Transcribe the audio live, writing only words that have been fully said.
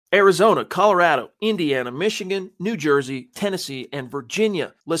Arizona, Colorado, Indiana, Michigan, New Jersey, Tennessee, and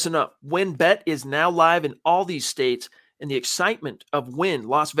Virginia. Listen up. WynnBET is now live in all these states, and the excitement of Wynn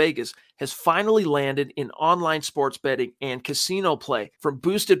Las Vegas has finally landed in online sports betting and casino play. From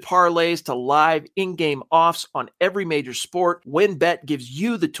boosted parlays to live in-game offs on every major sport, WynnBET gives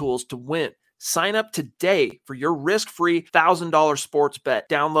you the tools to win. Sign up today for your risk-free $1,000 sports bet.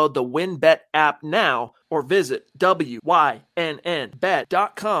 Download the WynnBET app now or visit wynnbet.com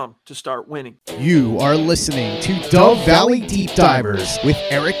to start winning. You are listening to Dove Valley Deep Divers with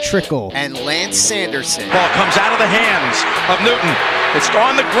Eric Trickle and Lance Sanderson. Ball comes out of the hands of Newton. It's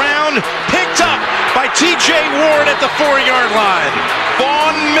on the ground, picked up by T.J. Ward at the 4-yard line.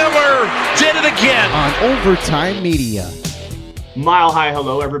 Vaughn Miller did it again. On Overtime Media. Mile high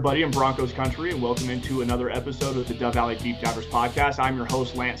hello, everybody in Broncos country, and welcome into another episode of the Dove Valley Deep Divers podcast. I'm your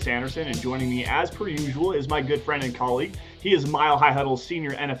host, Lance Sanderson, and joining me as per usual is my good friend and colleague. He is Mile High Huddle's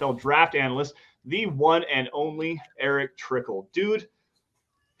senior NFL draft analyst, the one and only Eric Trickle. Dude,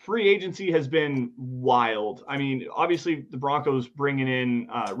 free agency has been wild. I mean, obviously the Broncos bringing in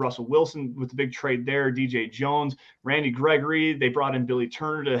Russell Wilson with the big trade there, DJ Jones, Randy Gregory. They brought in Billy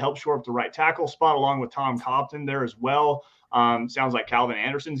Turner to help shore up the right tackle spot along with Tom Compton there as well. Sounds like Calvin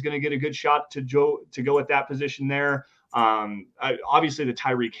Anderson's going to get a good shot to go at that position there. Obviously, the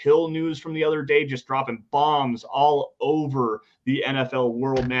Tyreek Hill news from the other day, just dropping bombs all over the NFL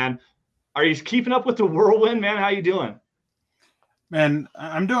world, man. Are you keeping up with the whirlwind, man? How you doing? Man,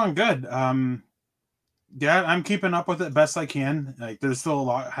 I'm doing good. Yeah, I'm keeping up with it best I can. Like, there's still a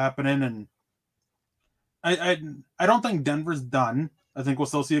lot happening, and I don't think Denver's done. I think we'll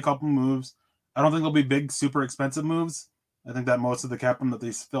still see a couple moves. I don't think there'll be big, super expensive moves. I think that most of the cap room that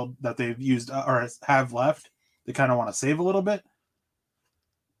they've used or have left, they kind of want to save a little bit.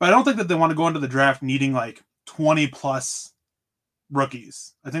 But I don't think that they want to go into the draft needing like 20 plus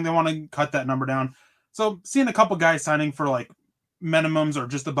rookies. I think they want to cut that number down. So seeing a couple guys signing for like minimums or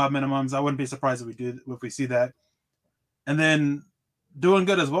just above minimums, I wouldn't be surprised if we see that. And then doing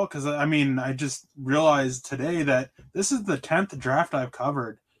good as well, because I mean, I just realized today that this is the 10th draft I've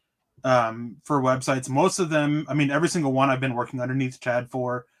covered. For websites, most of them, I mean, every single one I've been working underneath Chad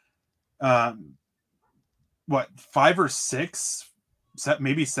for, 5 or 6,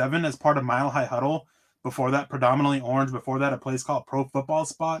 maybe 7 as part of Mile High Huddle. Before that, predominantly Orange. Before that, a place called Pro Football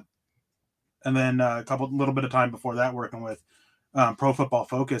Spot, and then little bit of time before that working with Pro Football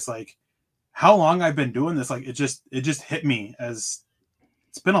Focus. Like, how long I've been doing this? Like, it just hit me as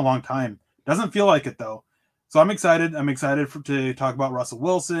it's been a long time. Doesn't feel like it though. So I'm excited. To talk about Russell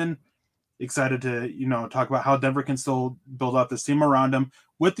Wilson. Excited to, talk about how Denver can still build up this team around him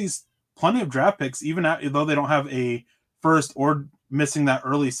with these plenty of draft picks, even though they don't have a first or missing that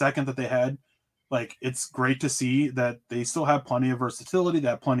early second that they had. Like, it's great to see that they still have plenty of versatility, they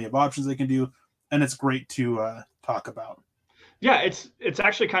have plenty of options they can do, and it's great to talk about. Yeah, it's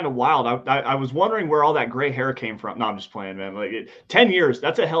actually kind of wild. I was wondering where all that gray hair came from. No, I'm just playing, man. Like 10 years,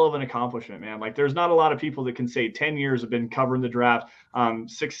 that's a hell of an accomplishment, man. Like, there's not a lot of people that can say 10 years have been covering the draft,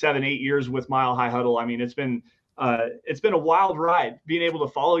 6, 7, 8 years with Mile High Huddle. I mean, it's been a wild ride being able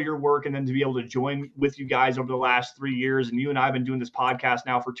to follow your work and then to be able to join with you guys over the last 3 years. And you and I have been doing this podcast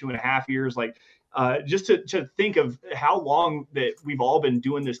now for 2.5 years. Like, just to think of how long that we've all been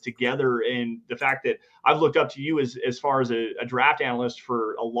doing this together, and the fact that I've looked up to you as far as a draft analyst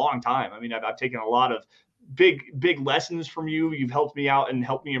for a long time. I mean, I've taken a lot of big lessons from you. You've helped me out and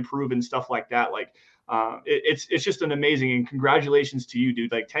helped me improve and stuff like that. Like, it's just an amazing, and congratulations to you,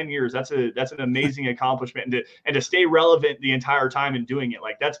 dude. Like 10 years, that's an amazing accomplishment, and to stay relevant the entire time in doing it.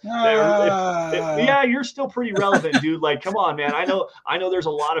 Like yeah, you're still pretty relevant, dude. Like, come on, man. I know there's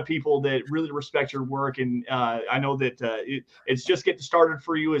a lot of people that really respect your work, and I know that it's just getting started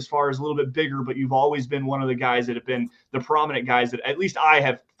for you as far as a little bit bigger, but you've always been one of the guys that have been the prominent guys that at least I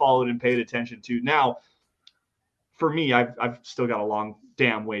have followed and paid attention to. Now, for me, I've still got a long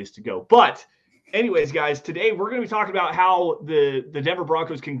damn ways to go, but anyways, guys, today we're going to be talking about how the Denver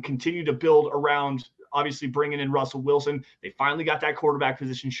Broncos can continue to build around, obviously, bringing in Russell Wilson. They finally got that quarterback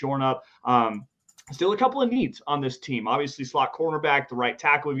position shorn up. Still a couple of needs on this team. Obviously, slot cornerback, the right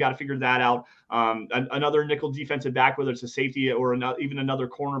tackle, we've got to figure that out. Another nickel defensive back, whether it's a safety or even another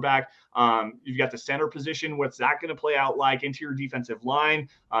cornerback. You've got the center position. What's that going to play out like? Interior defensive line,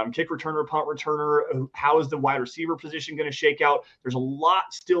 kick returner, punt returner. How is the wide receiver position going to shake out? There's a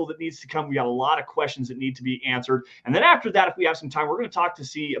lot still that needs to come. We got a lot of questions that need to be answered. And then after that, if we have some time, we're going to talk to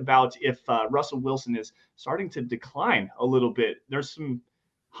see about if Russell Wilson is starting to decline a little bit. There's some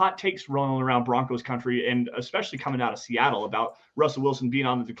hot takes rolling around Broncos country, and especially coming out of Seattle about Russell Wilson being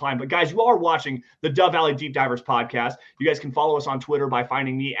on the decline. But guys, you are watching the Dove Valley Deep Divers podcast. You guys can follow us on Twitter by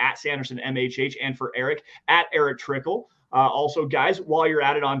finding me at SandersonMHH, and for Eric at Eric Trickle. Also, guys, while you're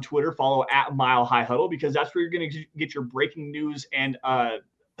at it on Twitter, follow at Mile High Huddle, because that's where you're going to get your breaking news and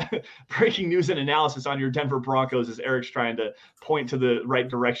breaking news and analysis on your Denver Broncos, as Eric's trying to point to the right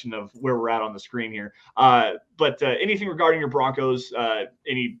direction of where we're at on the screen here. But anything regarding your Broncos,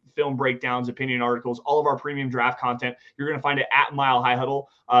 any film breakdowns, opinion articles, all of our premium draft content, you're going to find it at Mile High Huddle.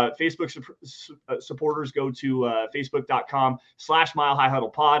 Facebook supporters go to facebook.com/Mile High Huddle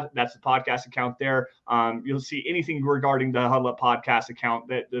Pod. That's the podcast account there. You'll see anything regarding the Huddle Up podcast account,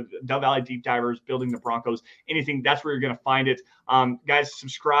 that the Dove Valley Deep Divers, building the Broncos, anything, that's where you're going to find it. Guys,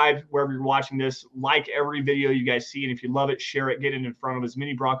 subscribe wherever you're watching this. Like every video you guys see, and if you love it, share it, get it in front of as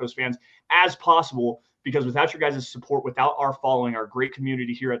many Broncos fans as possible, because without your guys' support, without our following, our great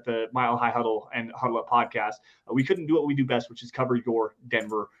community here at the Mile High Huddle and Huddle Up podcast, we couldn't do what we do best, which is cover your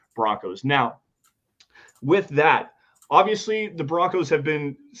Denver Broncos. Now, with that, obviously the Broncos have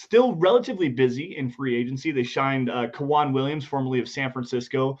been still relatively busy in free agency. They signed Kawan Williams, formerly of San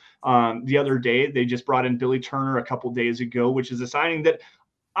Francisco, the other day. They just brought in Billy Turner a couple days ago, which is a signing that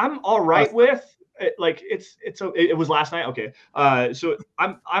I'm all right with. It was last night. Okay. So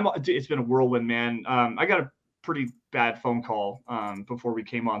it's been a whirlwind, man. I got a pretty bad phone call before we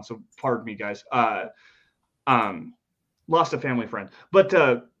came on, so pardon me, guys. Lost a family friend, but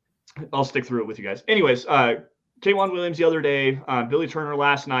I'll stick through it with you guys. Anyways, K'Wan Williams the other day, Billy Turner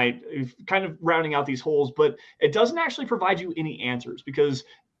last night, kind of rounding out these holes, but it doesn't actually provide you any answers, because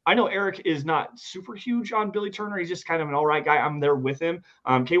I know Eric is not super huge on Billy Turner. He's just kind of an all right guy. I'm there with him.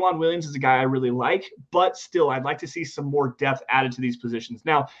 K'Wan Williams is a guy I really like, but still, I'd like to see some more depth added to these positions.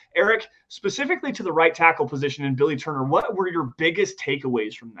 Now, Eric, specifically to the right tackle position in Billy Turner, what were your biggest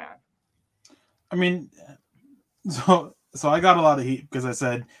takeaways from that? I mean, so I got a lot of heat because I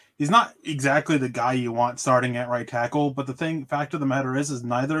said he's not exactly the guy you want starting at right tackle, but the fact of the matter is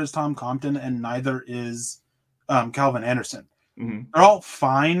neither is Tom Compton and neither is Calvin Anderson. Mm-hmm. They're all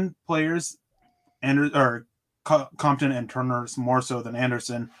fine players, Compton and Turner more so than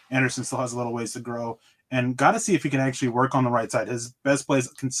Anderson. Anderson still has a little ways to grow, and got to see if he can actually work on the right side. His best plays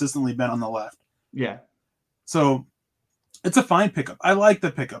consistently been on the left. Yeah. So it's a fine pickup. I like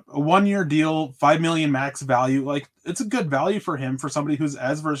the pickup. A 1-year deal, $5 million max value. Like, it's a good value for him, for somebody who's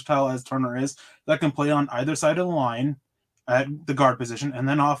as versatile as Turner is, that can play on either side of the line at the guard position, and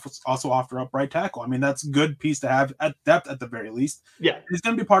then also offer up right tackle. I mean, that's a good piece to have at depth at the very least. Yeah. He's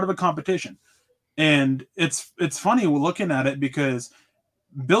going to be part of a competition. And it's funny looking at it, because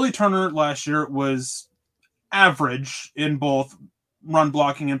Billy Turner last year was average in both run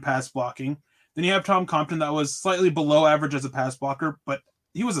blocking and pass blocking. Then you have Tom Compton that was slightly below average as a pass blocker, but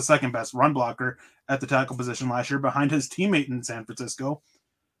he was the second best run blocker at the tackle position last year, behind his teammate in San Francisco.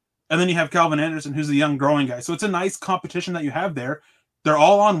 And then you have Calvin Anderson, who's a young growing guy. So it's a nice competition that you have there. They're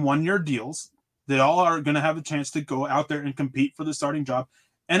all on 1-year deals. They all are going to have a chance to go out there and compete for the starting job.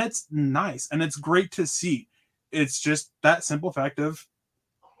 And it's nice. And it's great to see. It's just that simple fact of,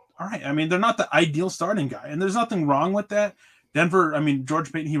 all right, I mean, they're not the ideal starting guy. And there's nothing wrong with that. Denver, I mean,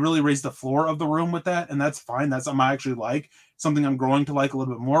 George Payton, he really raised the floor of the room with that. And that's fine. That's something I actually like. Something I'm growing to like a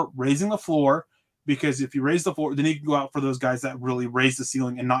little bit more. Raising the floor. Because if you raise the floor, then you can go out for those guys that really raise the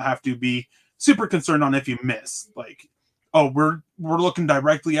ceiling and not have to be super concerned on if you miss. Like, oh, we're looking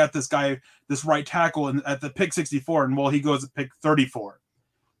directly at this guy, this right tackle, and at the pick 64, and he goes at pick 34,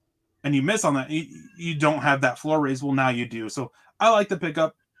 and you miss on that. You don't have that floor raise. Well, now you do. So I like the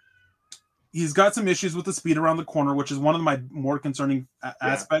pickup. He's got some issues with the speed around the corner, which is one of my more concerning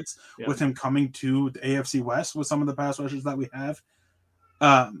aspects with him coming to the AFC West with some of the pass rushers that we have.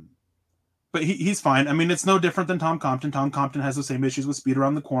 But he's fine. I mean, it's no different than Tom Compton. Tom Compton has the same issues with speed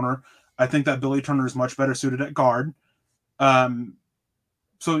around the corner. I think that Billy Turner is much better suited at guard.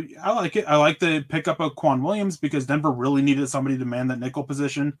 So I like it. I like the pickup of K'Wan Williams, because Denver really needed somebody to man that nickel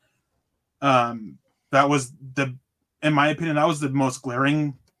position. That was in my opinion, that was the most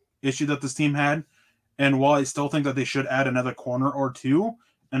glaring issue that this team had. And while I still think that they should add another corner or two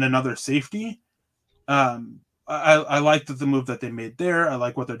and another safety, I like the move that they made there. I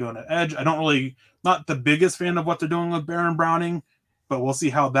like what they're doing at edge. Not the biggest fan of what they're doing with Baron Browning, but we'll see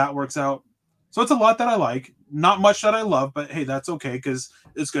how that works out. So it's a lot that I like. Not much that I love, but hey, that's okay, because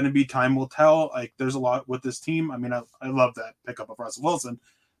it's going to be, time will tell. Like, there's a lot with this team. I mean, I love that pickup of Russell Wilson,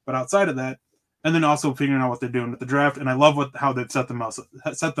 but outside of that, and then also figuring out what they're doing with the draft, and I love how they've set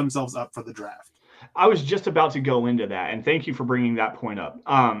themselves up for the draft. I was just about to go into that, and thank you for bringing that point up.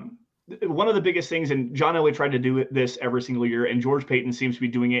 one of the biggest things, and John Elway tried to do this every single year, and George Paton seems to be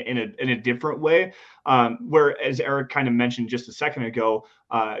doing it in a different way. Where, as Eric kind of mentioned just a second ago,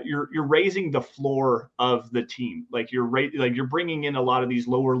 you're raising the floor of the team. Like you're bringing in a lot of these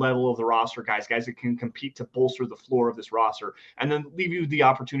lower level of the roster guys that can compete to bolster the floor of this roster, and then leave you the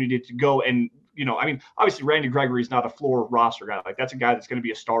opportunity to go and, obviously Randy Gregory is not a floor roster guy. Like that's a guy that's going to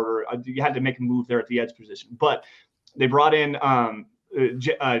be a starter. You had to make a move there at the edge position, but they brought in is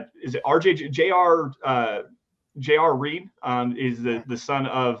it J.R. Reed is the son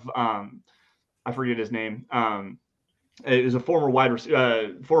of I forget his name. Is a former wide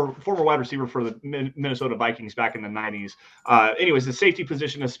receiver for the Minnesota Vikings back in the 90s. Anyways, the safety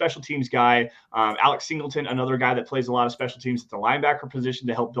position, a special teams guy. Alex Singleton, another guy that plays a lot of special teams at the linebacker position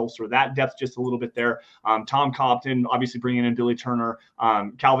to help bolster that depth just a little bit there. Tom Compton, obviously bringing in Billy Turner.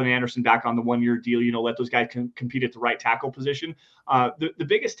 Calvin Anderson back on the 1-year deal. Let those guys compete at the right tackle position. The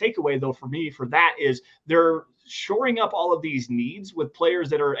biggest takeaway, though, for me for that is they're shoring up all of these needs with players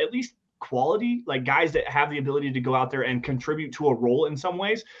that are at least quality, like guys that have the ability to go out there and contribute to a role in some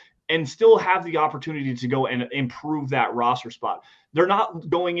ways and still have the opportunity to go and improve that roster spot. They're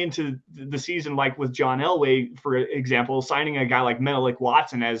not going into the season like with John Elway, for example, signing a guy like Menelik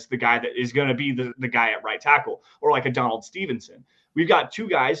Watson as the guy that is going to be the guy at right tackle, or like a Donald Stevenson. We've got two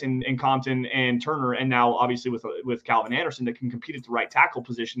guys in Compton and Turner, and now obviously with Calvin Anderson that can compete at the right tackle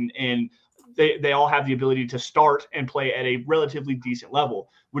position, and they all have the ability to start and play at a relatively decent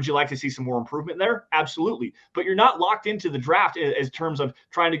level. Would you like to see some more improvement there? Absolutely. But you're not locked into the draft as terms of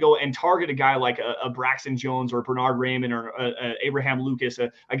trying to go and target a guy like a Braxton Jones or Bernard Raymond or a Abraham Lucas, a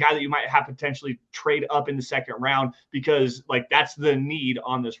guy that you might have potentially trade up in the second round because like that's the need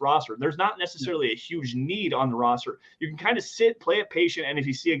on this roster. There's not necessarily a huge need on the roster. You can kind of play it patient, and if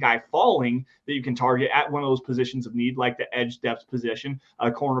you see a guy falling that you can target at one of those positions of need, like the edge depth position,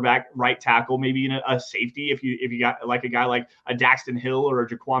 a cornerback, right tackle, maybe in a safety, if you got like a guy like a Daxton Hill or a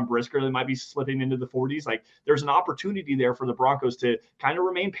Jaquan Brisker that might be slipping into the 40s, like there's an opportunity there for the Broncos to kind of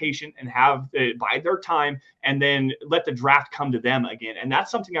remain patient and have bide their time and then let the draft come to them again. And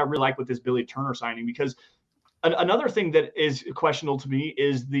that's something I really like with this Billy Turner signing, because another thing that is questionable to me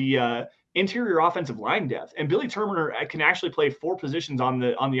is the interior offensive line depth. And Billy Turner can actually play 4 positions on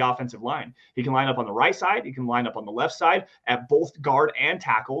the offensive line. He can line up on the right side. He can line up on the left side at both guard and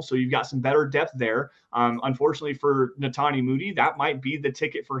tackle. So you've got some better depth there. Unfortunately for Netani Moody, that might be the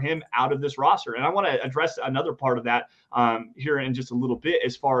ticket for him out of this roster. And I want to address another part of that here in just a little bit,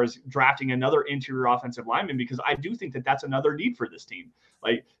 as far as drafting another interior offensive lineman, because I do think that that's another need for this team.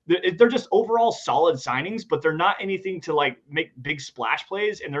 Like they're just overall solid signings, but they're not anything to like make big splash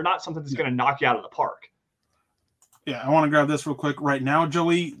plays, and they're not something that's going to knock you out of the park. Yeah, I want to grab this real quick right now,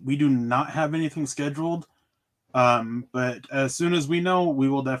 Joey. We do not have anything scheduled, but as soon as we know, we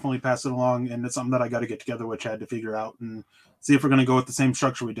will definitely pass it along, and it's something that I got to get together with Chad to figure out and see if we're going to go with the same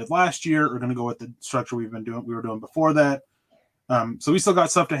structure we did last year, or going to go with the structure we were doing before that. So we still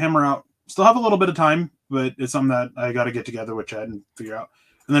got stuff to hammer out. Still have a little bit of time, but it's something that I got to get together with Chad and figure out.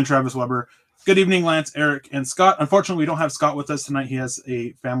 And then Travis Weber. Good evening, Lance, Eric, and Scott. Unfortunately, we don't have Scott with us tonight. He has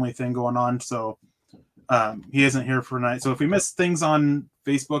a family thing going on, so he isn't here for tonight. So if we miss things on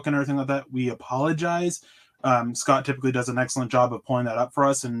Facebook and everything like that, we apologize. Scott typically does an excellent job of pulling that up for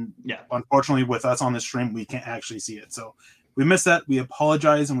us, and unfortunately, with us on the stream, we can't actually see it. So we missed that. We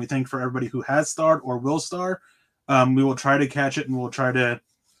apologize, and we thank for everybody who has starred or will star. We will try to catch it, and we'll try to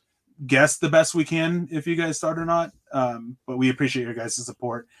guess the best we can if you guys start or not. But we appreciate your guys'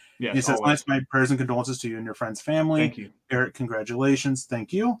 support. Yes, he says, always. my prayers and condolences to you and your friend's family. Thank you. Eric, congratulations.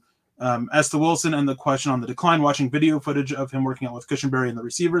 Thank you. As to Wilson and the question on the decline, watching video footage of him working out with Cushenberry and the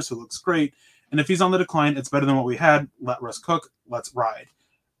receivers, who looks great. And if he's on the decline, it's better than what we had. Let Russ cook. Let's ride.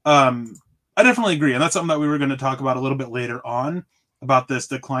 I definitely agree. And that's something that we were going to talk about a little bit later on, about this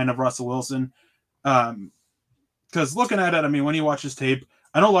decline of Russell Wilson. Because looking at it, I mean, when you watch his tape,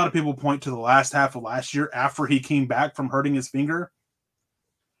 I know a lot of people point to the last half of last year after he came back from hurting his finger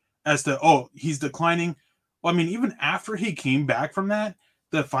as to, oh, he's declining. Well, I mean, even after he came back from that,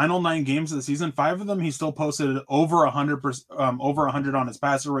 the final 9 games of the season, 5 of them, he still posted over 100%, over 100 on his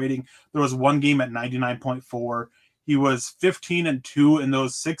passer rating. There was 1 game at 99.4. He was 15-2 in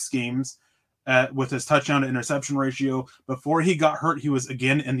those 6 games with his touchdown to interception ratio. Before he got hurt, he was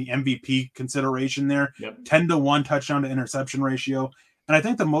again in the MVP consideration there. 10-1 touchdown to interception ratio. And I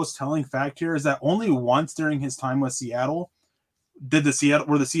think the most telling fact here is that only once during his time with Seattle were the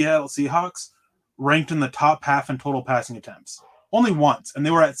Seattle Seahawks ranked in the top half in total passing attempts. Only once, and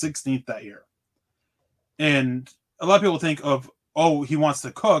they were at 16th that year. And a lot of people think of, oh, he wants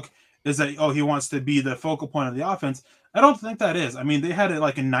to cook, is that, oh, he wants to be the focal point of the offense. I don't think that is. I mean, they had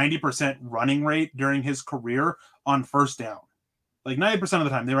like a 90% running rate during his career on first down. Like 90% of the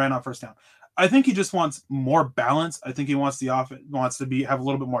time they ran on first down. I think he just wants more balance. I think he wants the offense have a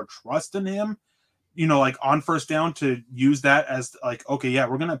little bit more trust in him, like on first down, to use that as like, okay, yeah,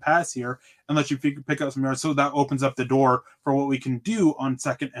 we're going to pass here and let you pick up some yards. So that opens up the door for what we can do on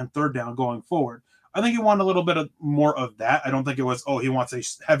second and third down going forward. I think he wanted a little bit more of that. I don't think it was, he wants a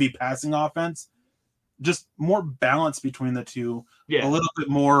heavy passing offense. Just more balance between the two, a little bit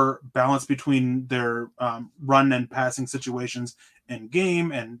more balance between their run and passing situations in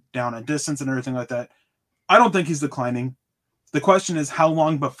game and down and distance and everything like that. I don't think he's declining. The question is how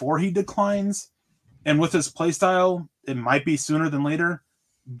long before he declines. And with his play style, it might be sooner than later.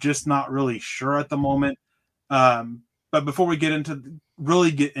 Just not really sure at the moment. But before we get into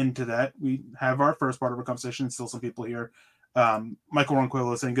that, we have our first part of our conversation. Still some people here. Michael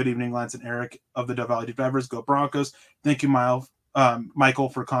Ronquillo saying, good evening, Lance and Eric of the Dove Valley Deep Divers. Go Broncos. Thank you, Michael,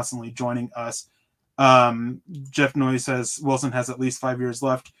 for constantly joining us. Jeff Noy says Wilson has at least 5 years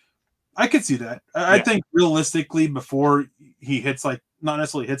left. I could see that. I think realistically, before he hits, like, not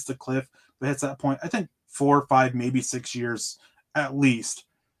necessarily hits the cliff, but hits that point, I think 4, 5, maybe 6 years at least.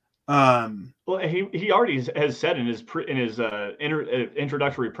 Well, he already has said in his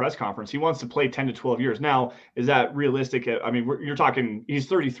introductory press conference he wants to play 10 to 12 years. Now, is that realistic? I mean, you're talking, he's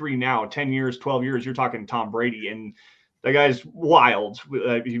 33 now, 10 years, 12 years. You're talking Tom Brady, and that guy's wild.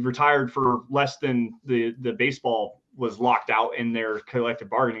 He retired for less than the baseball was locked out in their collective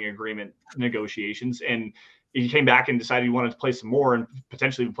bargaining agreement negotiations, and he came back and decided he wanted to play some more and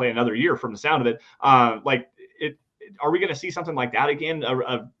potentially play another year from the sound of it. Are we going to see something like that again?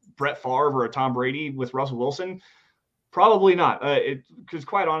 A Brett Favre or a Tom Brady with Russell Wilson? Probably not. Because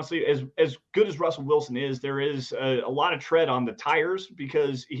quite honestly, as good as Russell Wilson is, there is a lot of tread on the tires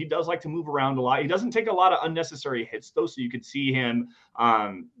because he does like to move around a lot. He doesn't take a lot of unnecessary hits, though, so you could see him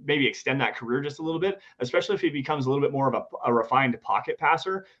maybe extend that career just a little bit, especially if he becomes a little bit more of a refined pocket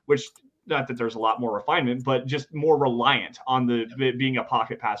passer, which – not that there's a lot more refinement, but just more reliant on being a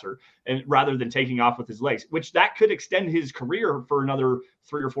pocket passer, and rather than taking off with his legs, which that could extend his career for another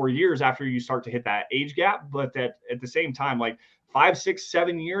 3 or 4 years after you start to hit that age gap. But at the same time, like 5, 6,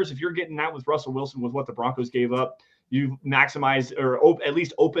 7 years, if you're getting that with Russell Wilson, with what the Broncos gave up, you maximized or at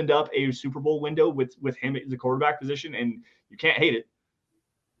least opened up a Super Bowl window with him at the quarterback position, and you can't hate it.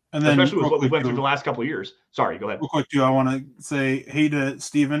 And then, especially with what we went through the last couple of years. Sorry, go ahead. Real quick, too, I want to say hey to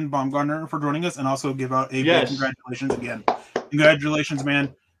Stephen Baumgartner for joining us, and also give out a big congratulations again. Congratulations,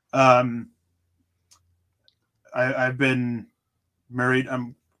 man. I've been married.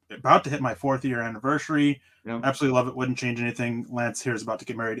 I'm about to hit my 4th year anniversary. Yep. Absolutely love it. Wouldn't change anything. Lance here is about to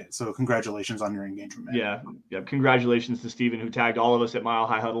get married, so congratulations on your engagement, man. Yeah. Congratulations to Stephen, who tagged all of us at Mile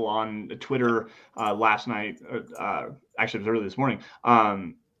High Huddle on Twitter last night. Actually, it was early this morning.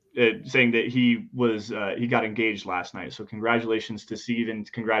 Saying that he got engaged last night. So congratulations to Steve, and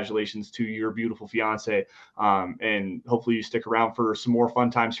congratulations to your beautiful fiance. And hopefully you stick around for some more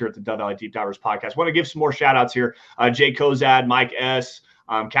fun times here at the Dove Valley Deep Divers podcast. Want to give some more shout outs here. Jay Kozad, Mike S.,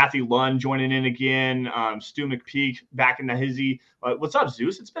 Kathy Lund joining in again. Stu McPeak back in the hizzy. What's up,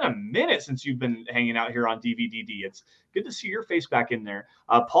 Zeus? It's been a minute since you've been hanging out here on DVDD. It's good to see your face back in there.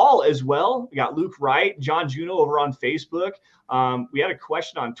 Paul as well. We got Luke Wright, John Juno over on Facebook. We had a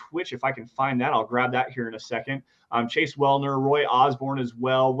question on Twitch. If I can find that, I'll grab that here in a second. Chase Wellner, Roy Osborne as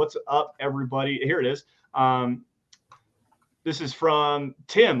well. What's up, everybody? Here it is. This is from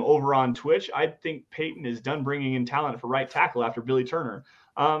Tim over on Twitch. I think Peyton is done bringing in talent for right tackle after Billy Turner.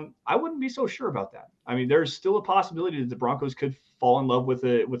 I wouldn't be so sure about that. I mean, there's still a possibility that the Broncos could fall in love with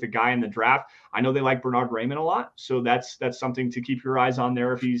a guy in the draft. I know they like Bernard Raymond a lot, so that's something to keep your eyes on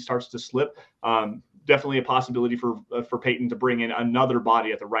there if he starts to slip. Definitely a possibility for Peyton to bring in another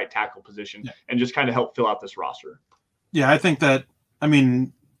body at the right tackle position and just kind of help fill out this roster. Yeah, I think that, I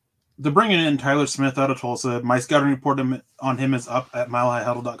mean, they're bringing in Tyler Smith out of Tulsa. My scouting report on him is up at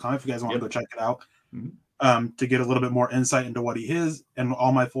milehighhuddle.com if you guys want to go check it out. Mm-hmm. To get a little bit more insight into what he is and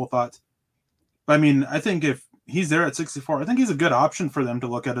all my full thoughts. But I mean, I think if he's there at 64, I think he's a good option for them to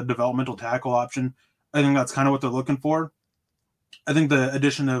look at, a developmental tackle option. I think that's kind of what they're looking for. I think the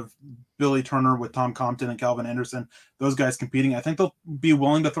addition of Billy Turner with Tom Compton and Calvin Anderson, those guys competing, I think they'll be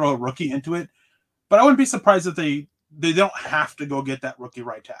willing to throw a rookie into it. But I wouldn't be surprised if they don't have to go get that rookie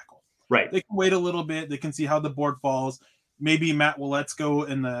right tackle. Right. They can wait a little bit. They can see how the board falls. Maybe Matt Willets go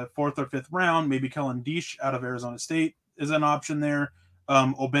in the 4th or 5th round. Maybe Kellen Diesch out of Arizona State is an option there.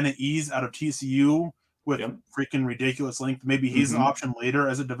 Obena Ease out of TCU with freaking ridiculous length. Maybe he's an option later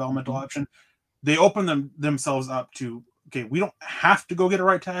as a developmental option. They open themselves up to okay, we don't have to go get a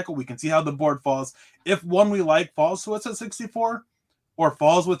right tackle. We can see how the board falls. If one we like falls to us at 64 or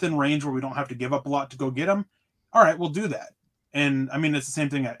falls within range where we don't have to give up a lot to go get him, all right, we'll do that. And I mean, it's the same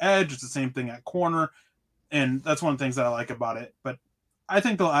thing at edge. It's the same thing at corner. And that's one of the things that I like about it. But I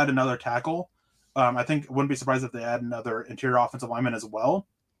think they'll add another tackle. I think I wouldn't be surprised if they add another interior offensive lineman as well.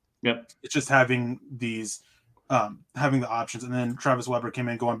 Yep. It's just having these, having the options. And then Travis Weber came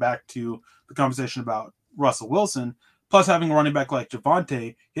in, going back to the conversation about Russell Wilson, plus having a running back like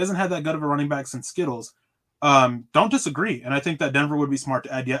Javonte. He hasn't had that good of a running back since Skittles. Don't disagree. And I think that Denver would be smart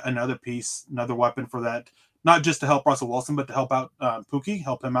to add yet another piece, another weapon for that. Not just to help Russell Wilson, but to help out Pookie,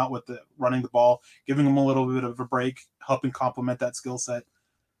 help him out with running the ball, giving him a little bit of a break, helping complement that skill set.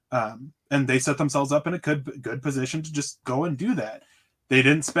 And they set themselves up in a good position to just go and do that. They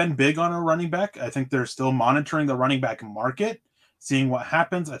didn't spend big on a running back. I think they're still monitoring the running back market, seeing what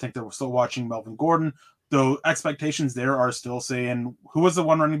happens. I think they're still watching Melvin Gordon, though expectations there are still saying, who was the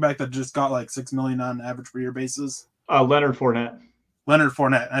one running back that just got like $6 million on average per year basis? Leonard Fournette. Leonard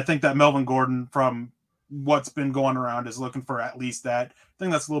Fournette. And I think that Melvin Gordon, from what's been going around, is looking for at least that. I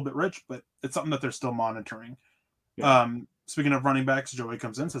think that's a little bit rich, but it's something that they're still monitoring. Yeah. Speaking of running backs, Joey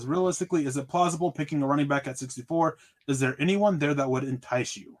comes in, says, realistically, is it plausible picking a running back at 64? Is there anyone there that would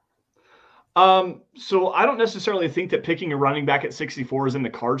entice you? So I don't necessarily think that picking a running back at 64 is in the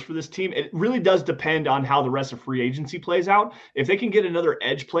cards for this team. It really does depend on how the rest of free agency plays out. If they can get another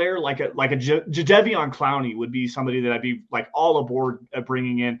edge player, like a Jadeveon Clowney would be somebody that I'd be like all aboard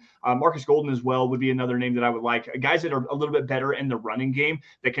bringing in. Marcus Golden as well would be another name that I would like. Guys that are a little bit better in the running game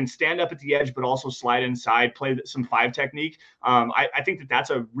that can stand up at the edge, but also slide inside, play some 5 technique. I think that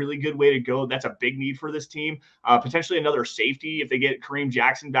that's a really good way to go. That's a big need for this team. Potentially another safety if they get Kareem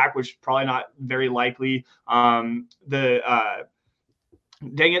Jackson back, which probably not very likely. The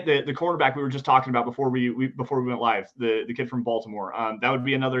cornerback we were just talking about before we went live, the kid from Baltimore, that would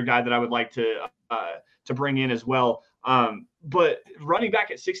be another guy that I would like to bring in as well. But running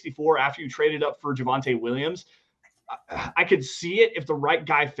back at 64 after you traded up for Javonte Williams, I could see it if the right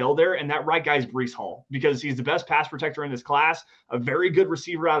guy fell there, and that right guy is Breece Hall, because he's the best pass protector in this class, a very good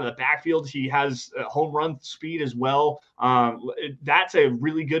receiver out of the backfield. He has home run speed as well. That's a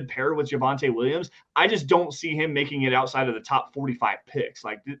really good pair with Javonte Williams. I just don't see him making it outside of the top 45 picks.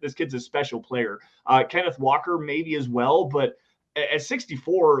 Like, this kid's a special player. Kenneth Walker maybe as well, but at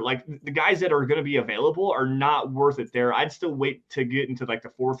 64, like, the guys that are going to be available are not worth it there. I'd still wait to get into like the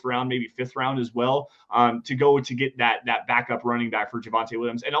 4th round, maybe 5th round as well, to go to get that backup running back for Javonte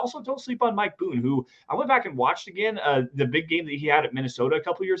Williams. And also don't sleep on Mike Boone, who I went back and watched again, the big game that he had at Minnesota a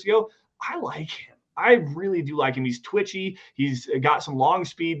couple years ago. I like him. I really do like him. He's twitchy. He's got some long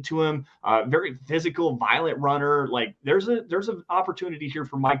speed to him. Very physical, violent runner. Like, there's an opportunity here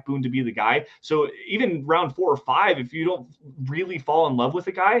for Mike Boone to be the guy. So even round 4 or 5, if you don't really fall in love with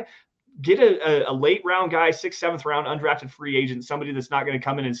a guy, get a late round guy, 6th, 7th round undrafted free agent, somebody that's not going to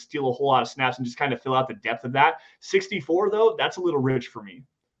come in and steal a whole lot of snaps and just kind of fill out the depth of that. 64 though, that's a little rich for me.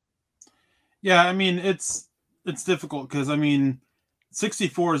 Yeah, I mean, it's difficult because, I mean,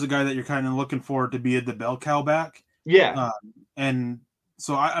 64 is a guy that you're kind of looking for to be the bell cow back. Yeah. And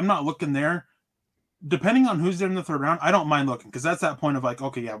so I'm not looking there. Depending on who's there in the 3rd round, I don't mind looking, because that's that point of like,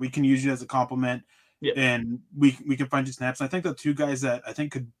 okay, yeah, we can use you as a compliment. Yeah. And we can find you snaps. And I think the 2 guys that I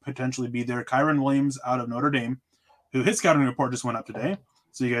think could potentially be there, Kyron Williams out of Notre Dame, who his scouting report just went up today,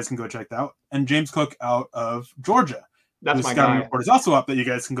 so you guys can go check that out, and James Cook out of Georgia. That's my scouting guy. report is also up that you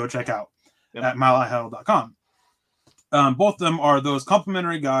guys can go check out at milehighhuddle.com. Both of them are those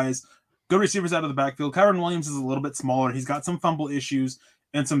complimentary guys, good receivers out of the backfield. Kyron Williams is a little bit smaller. He's got some fumble issues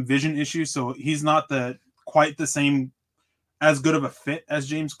and some vision issues, so he's not quite the same, as good of a fit as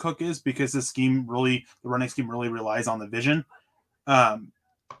James Cook is, because the running scheme really relies on the vision.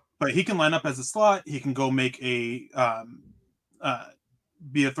 But he can line up as a slot. He can go make be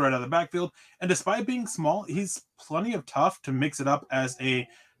a threat out of the backfield. And despite being small, he's plenty of tough to mix it up as a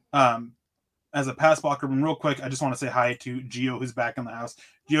pass blocker. And real quick, I just want to say hi to Gio, who's back in the house.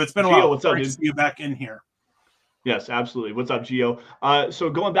 Gio, it's been a while. What's up, dude? To see you back in here. Yes, absolutely. What's up, Gio? So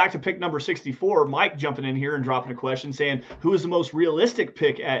going back to pick number 64, Mike jumping in here and dropping a question saying, who is the most realistic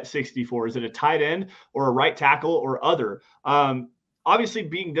pick at 64? Is it a tight end or a right tackle or other? Obviously,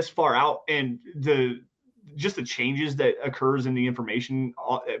 being this far out and the changes that occurs in the information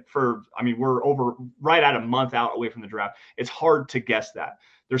we're over right at a month out away from the draft. It's hard to guess that.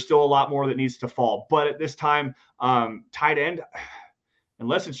 There's still a lot more that needs to fall. But at this time, tight end,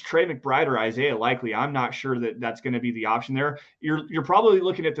 unless it's Trey McBride or Isaiah Likely, I'm not sure that that's going to be the option there. You're probably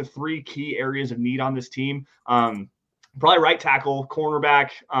looking at the 3 key areas of need on this team. probably right tackle, cornerback,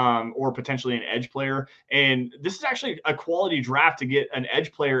 or potentially an edge player. And this is actually a quality draft to get an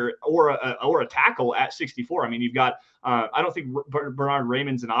edge player or a tackle at 64. I mean, you've got I don't think Bernard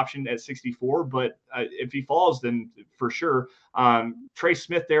Raymond's an option at 64, but if he falls, then for sure. Trey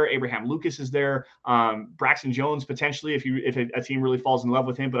Smith there, Abraham Lucas is there, Braxton Jones potentially if a team really falls in love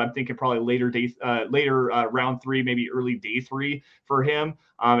with him. But I'm thinking probably later round 3, maybe early day 3 for him.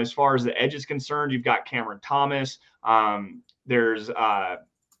 As far as the edge is concerned, you've got Cameron Thomas. There's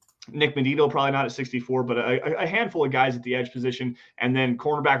Nick Medito, probably not at 64, but a handful of guys at the edge position. And then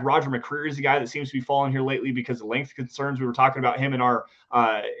cornerback Roger McCreary is the guy that seems to be falling here lately because of length concerns. We were talking about him in our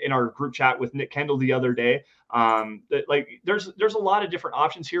group chat with Nick Kendall the other day. There's a lot of different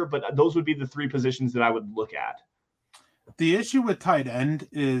options here, but those would be the 3 positions that I would look at. The issue with tight end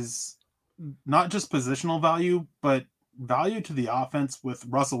is not just positional value, but value to the offense with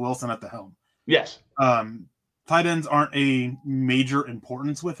Russell Wilson at the helm. Yes. Tight ends aren't a major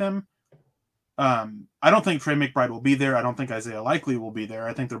importance with him. I don't think Trey McBride will be there. I don't think Isaiah Likely will be there.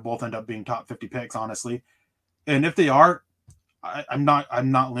 I think they'll both end up being top 50 picks, honestly. And if they are, I'm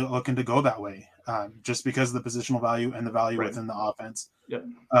not looking to go that way, just because of the positional value and the value within the offense. Yep.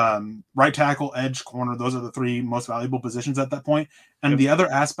 Right tackle, edge, corner, those are the 3 most valuable positions at that point. And the other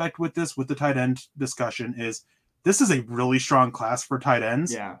aspect with the tight end discussion is this is a really strong class for tight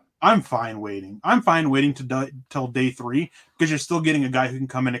ends. Yeah. I'm fine waiting. I'm fine waiting till day 3 because you're still getting a guy who can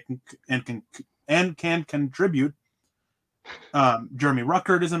come in and can contribute. Jeremy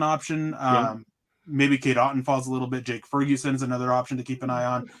Ruckert is an option. Maybe Kate Otten falls a little bit. Jake Ferguson is another option to keep an eye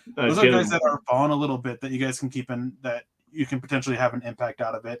on. Those are guys that are falling a little bit that you guys can keep in, that you can potentially have an impact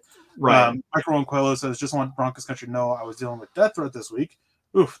out of it. Right. Michael Coelho says, just want Broncos country to know I was dealing with death threat this week.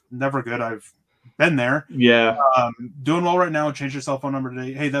 Oof, never good. I've been there. Yeah. Doing well right now. Change your cell phone number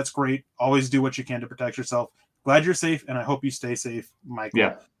today. Hey, that's great. Always do what you can to protect yourself. Glad you're safe, and I hope you stay safe, Michael.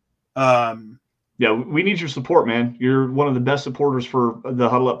 Yeah. Yeah, we need your support, man. You're one of the best supporters for the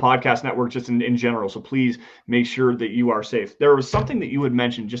Huddle Up Podcast Network just in general. So please make sure that you are safe. There was something that you had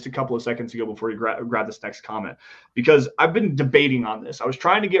mentioned just a couple of seconds ago before you grab this next comment, because I've been debating on this. I was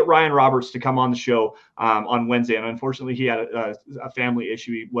trying to get Ryan Roberts to come on the show on Wednesday, and unfortunately he had a family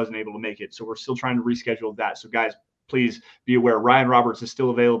issue. He wasn't able to make it. So we're still trying to reschedule that. So guys, please be aware Ryan Roberts is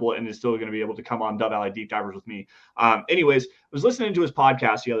still available and is still going to be able to come on Dove Valley Deep Divers with me. Anyways, I was listening to his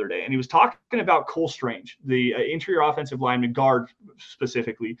podcast the other day, and he was talking about Cole Strange, the interior offensive lineman, guard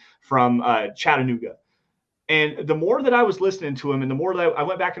specifically from Chattanooga. And the more that I was listening to him, and the more that I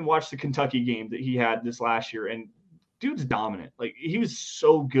went back and watched the Kentucky game that he had this last year, and dude's dominant. Like, he was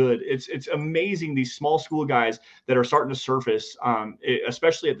so good. It's amazing, these small school guys that are starting to surface,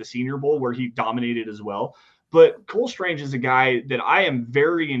 especially at the Senior Bowl where he dominated as well. But Cole Strange is a guy that I am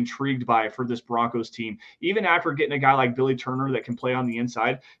very intrigued by for this Broncos team, even after getting a guy like Billy Turner that can play on the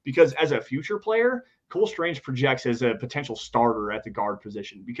inside, because as a future player, Cole Strange projects as a potential starter at the guard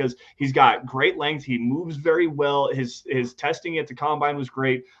position because he's got great length. He moves very well. His testing at the combine was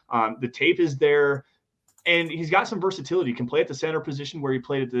great. The tape is there, and he's got some versatility. He can play at the center position where he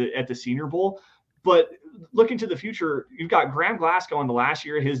played at the Senior Bowl. But looking to the future, you've got Graham Glasgow in the last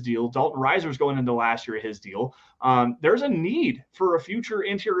year of his deal. Dalton Reiser's going into the last year of his deal. There's a need for a future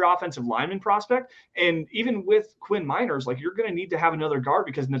interior offensive lineman prospect. And even with Quinn Miners, like, you're going to need to have another guard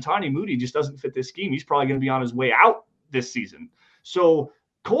because Netanya Moody just doesn't fit this scheme. He's probably going to be on his way out this season. So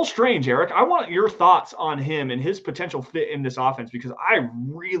Cole Strange, Eric, I want your thoughts on him and his potential fit in this offense because I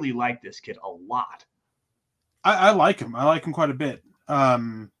really like this kid a lot. I like him. I like him quite a bit.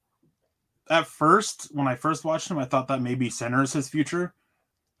 At first, when I first watched him, I thought that maybe center is his future.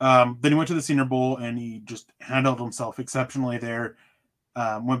 Then he went to the Senior Bowl and he just handled himself exceptionally there.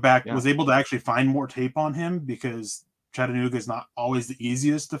 Went back, was able to actually find more tape on him because Chattanooga is not always the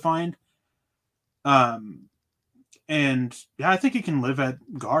easiest to find. And yeah, I think he can live at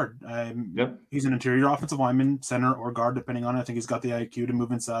guard. He's an interior offensive lineman, center or guard, depending on it. I think he's got the IQ to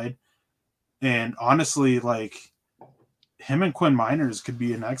move inside. And honestly, like, him and Quinn Miners could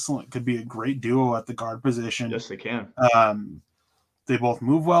be a great duo at the guard position. Yes, they can. They both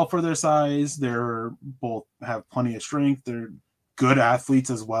move well for their size. They're both have plenty of strength. They're good athletes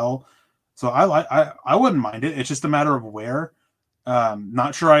as well. So I wouldn't mind it. It's just a matter of where.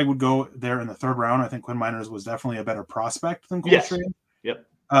 Not sure I would go there in the 3rd round. I think Quinn Miners was definitely a better prospect than Cole Strange. Yep.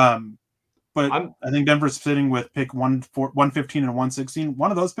 But I think Denver's sitting with pick 115 and 116.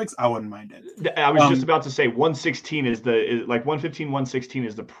 One of those picks, I wouldn't mind it. I was just about to say 116 is 115, 116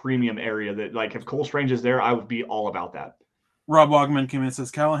 is the premium area that, like, if Cole Strange is there, I would be all about that. Rob Wogman came in and says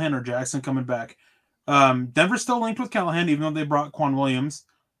Callahan or Jackson coming back. Denver's still linked with Callahan, even though they brought Quan Williams.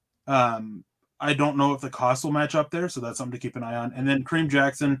 I I don't know if the cost will match up there, so that's something to keep an eye on. And then Kareem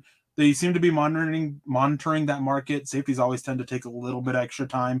Jackson, they seem to be monitoring that market. Safeties always tend to take a little bit extra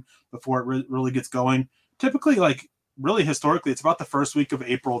time before it really gets going. Typically, really historically, it's about the first week of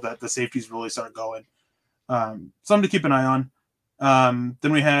April that the safeties really start going. Something to keep an eye on.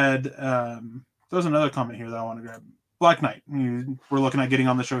 Then we had there's another comment here that I want to grab. Black Knight. We're looking at getting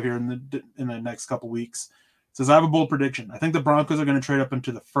on the show here in the next couple weeks. Says, I have a bold prediction. I think the Broncos are going to trade up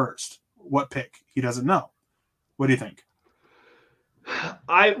into the first. What pick? He doesn't know. What do you think?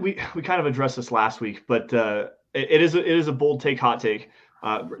 We kind of addressed this last week, but it is a bold take, hot take.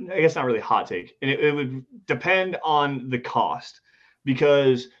 I guess not really hot take. And it would depend on the cost,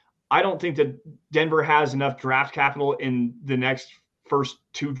 because I don't think that Denver has enough draft capital in the next first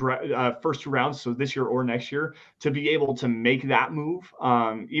two rounds, so this year or next year, to be able to make that move.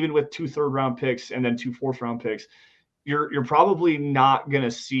 Even with 2 third-round picks and then 2 fourth-round picks, you're probably not going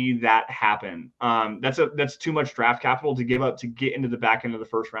to see that happen. That's too much draft capital to give up to get into the back end of the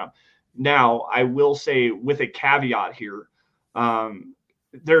first round. Now, I will say with a caveat here,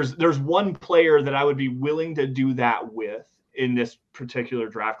 there's one player that I would be willing to do that with in this particular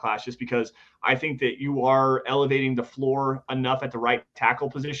draft class, just because I think that you are elevating the floor enough at the right tackle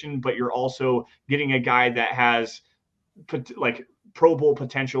position, but you're also getting a guy that has Pro Bowl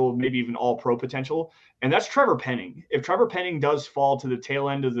potential, maybe even all pro potential. And that's Trevor Penning. If Trevor Penning does fall to the tail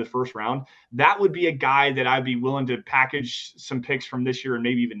end of the first round, that would be a guy that I'd be willing to package some picks from this year and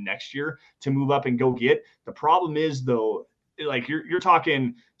maybe even next year to move up and go get. The problem is, though, you're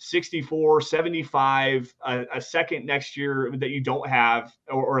talking 64, 75, a second next year that you don't have,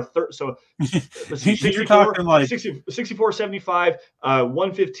 or a third. So let's see, 64, you're talking 64, 75,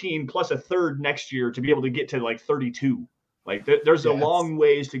 115 plus a third next year to be able to get to 32. There's a long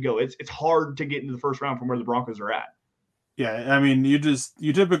ways to go. It's hard to get into the first round from where the Broncos are at. Yeah, I mean, you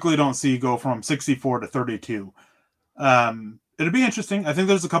typically don't see go from 64 to 32. It'll be interesting. I think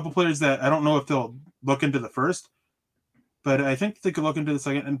there's a couple players that I don't know if they'll look into the first, but I think they could look into the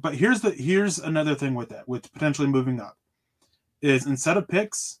second. But here's another thing with that, with potentially moving up, is instead of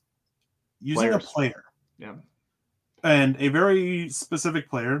picks, using a player. Yeah. And a very specific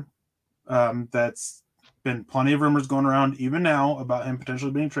player that's been plenty of rumors going around even now about him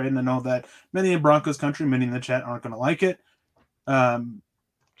potentially being traded. And I know that many in Broncos country, many in the chat aren't going to like it.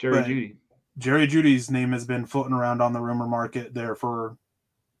 Jerry Jeudy. Jerry Jeudy's name has been floating around on the rumor market there for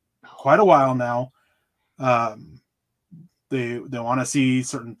quite a while now. They want to see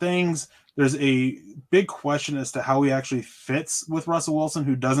certain things. There's a big question as to how he actually fits with Russell Wilson,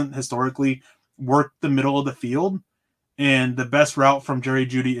 who doesn't historically work the middle of the field. And the best route from Jerry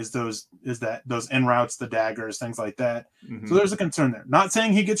Jeudy is those in routes, the daggers, things like that. Mm-hmm. So there's a concern there. Not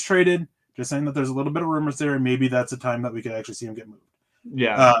saying he gets traded, just saying that there's a little bit of rumors there, and maybe that's a time that we could actually see him get moved.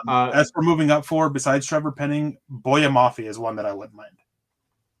 Yeah. As for moving up besides Trevor Penning, Boya Mafi is one that I wouldn't mind.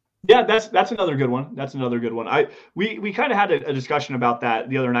 Yeah, that's another good one. We kind of had a discussion about that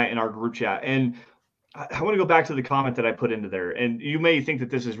the other night in our group chat, and I want to go back to the comment that I put into there. And you may think that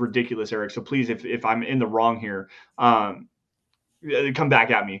this is ridiculous, Eric. So please, if I'm in the wrong here, come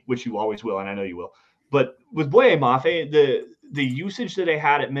back at me, which you always will, and I know you will. But with Boye Mafe, the usage that they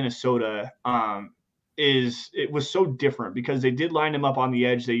had at Minnesota it was so different, because they did line him up on the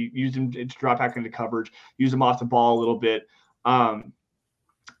edge. They used him to drop back into coverage, use him off the ball a little bit.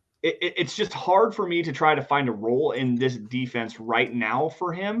 It's just hard for me to try to find a role in this defense right now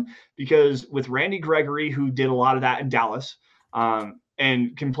for him, because with Randy Gregory, who did a lot of that in Dallas,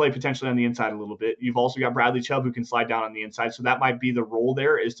 and can play potentially on the inside a little bit. You've also got Bradley Chubb, who can slide down on the inside. So that might be the role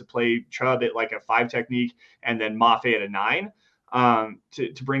there, is to play Chubb at a 5 technique and then Mafe at a 9,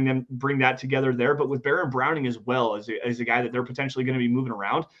 to bring that together there. But with Baron Browning as well as a guy that they're potentially going to be moving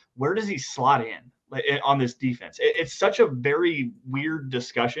around, where does he slot in on this defense? It's such a very weird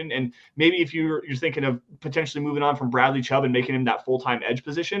discussion. And maybe if you're thinking of potentially moving on from Bradley Chubb and making him that full-time edge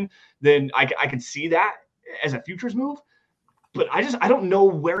position, then I could see that as a futures move. But I don't know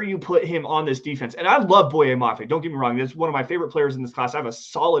where you put him on this defense. And I love Boye Mafe. Don't get me wrong. That's one of my favorite players in this class. I have a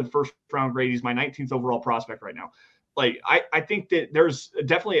solid first-round grade. He's my 19th overall prospect right now. I think that there's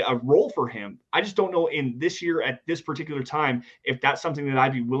definitely a role for him. I just don't know in this year at this particular time if that's something that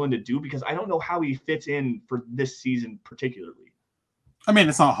I'd be willing to do, because I don't know how he fits in for this season particularly. I mean,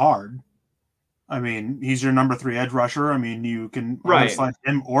 it's not hard. I mean, he's your number 3 edge rusher. I mean, you can slide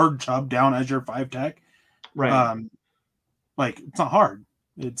him or Chubb down as your 5 tech. Right. It's not hard.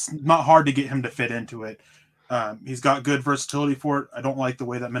 It's not hard to get him to fit into it. He's got good versatility for it. I don't like the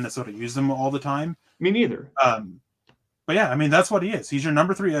way that Minnesota used him all the time. Me neither. But yeah, I mean, that's what he is. He's your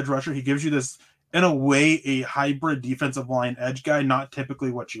number 3 edge rusher. He gives you this in a way, a hybrid defensive line edge guy, not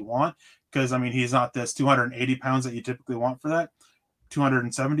typically what you want. Because, I mean, he's not this 280 pounds that you typically want for that,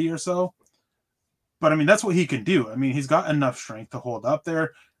 270 or so. But, I mean, that's what he can do. I mean, he's got enough strength to hold up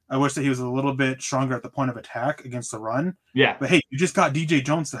there. I wish that he was a little bit stronger at the point of attack against the run. Yeah. But, hey, you just got DJ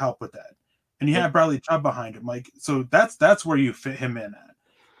Jones to help with that. And you have Bradley Chubb behind him. Like, so that's where you fit him in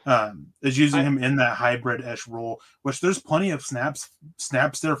at. Is using him in that hybrid-ish role, which there's plenty of snaps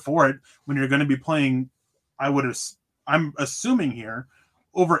there for it when you're going to be playing, I'm assuming here,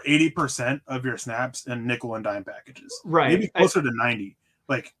 over 80% of your snaps in nickel and dime packages. Right. Maybe closer to 90.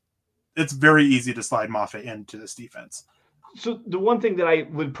 Like, it's very easy to slide Mafe into this defense. So the one thing that I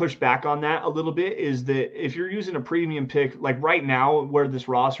would push back on that a little bit is that if you're using a premium pick, like right now where this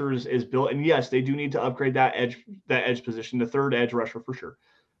roster is built, and yes, they do need to upgrade that edge position, the third edge rusher for sure.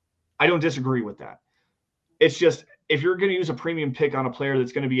 I don't disagree with that. It's just, if you're going to use a premium pick on a player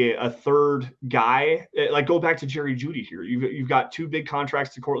that's going to be a third guy, like go back to Jerry Jeudy here. You've got 2 big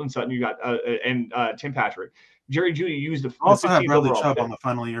contracts to Cortland Sutton. You got and Tim Patrick. Jerry Jeudy used the also have Bradley Chubb pick on the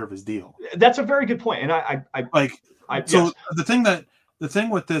final year of his deal. That's a very good point, and I yes. The thing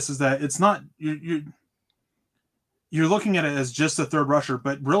with this is that it's not you're looking at it as just a third rusher,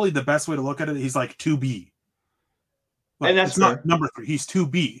 but really the best way to look at it, he's like 2B. Like, and that's it's not number 3. He's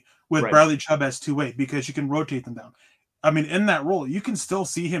 2B. With right. Bradley Chubb as 2A because you can rotate them down. I mean, in that role, you can still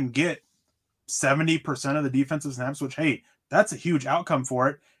see him get 70% of the defensive snaps, which, hey, that's a huge outcome for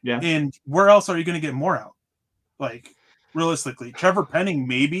it. Yeah. And where else are you going to get more out? Like, realistically, Trevor Penning,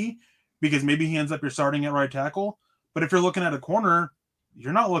 maybe, because maybe he ends up your starting at right tackle. But if you're looking at a corner,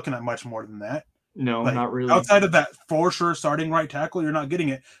 you're not looking at much more than that. No, like, not really. Outside of that for sure starting right tackle, you're not getting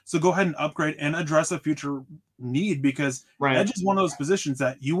it. So go ahead and upgrade and address a future need because edge is one of those positions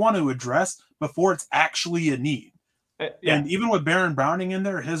that you want to address before it's actually a need. Yeah. And even with Baron Browning in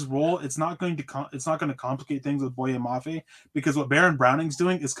there, his role, it's not going to complicate things with Boye Mafe because what Baron Browning's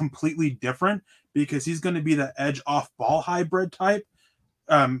doing is completely different because he's going to be the edge off ball hybrid type.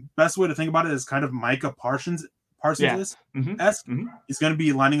 Best way to think about it is kind of Micah Parsons esque. He's going to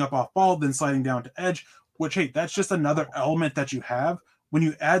be lining up off ball, then sliding down to edge, which, hey, that's just another element that you have when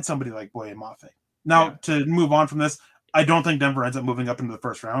you add somebody like Boye Mafe. Now, to move on from this, I don't think Denver ends up moving up into the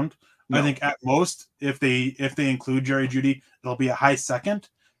first round. No. I think at most, if they include Jerry Jeudy, it'll be a high second.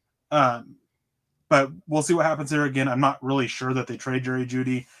 But we'll see what happens there. Again, I'm not really sure that they trade Jerry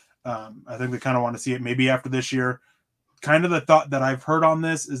Jeudy. I think they kind of want to see it maybe after this year. Kind of the thought that I've heard on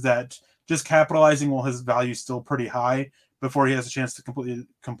this is that just capitalizing while his value is still pretty high before he has a chance to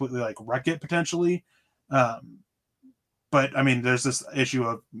completely like wreck it potentially. But I mean, there's this issue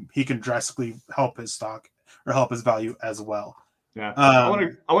of he can drastically help his stock or help his value as well. Yeah, I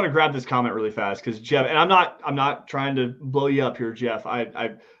want to grab this comment really fast because Jeff, and I'm not trying to blow you up here, Jeff.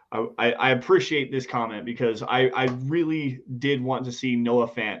 I appreciate this comment because I really did want to see Noah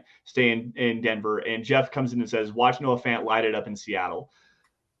Fant stay in Denver, and Jeff comes in and says, "Watch Noah Fant light it up in Seattle."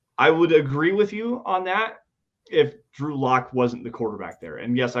 I would agree with you on that if Drew Lock wasn't the quarterback there.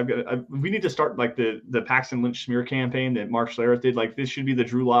 And yes, we need to start like the Paxton Lynch smear campaign that Mark Schlereth did. Like this should be the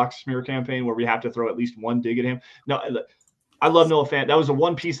Drew Lock smear campaign where we have to throw at least one dig at him. No, I love Noah Fant. That was the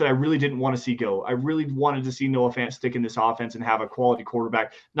one piece that I really didn't want to see go. I really wanted to see Noah Fant stick in this offense and have a quality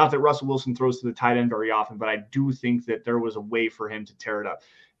quarterback. Not that Russell Wilson throws to the tight end very often, but I do think that there was a way for him to tear it up.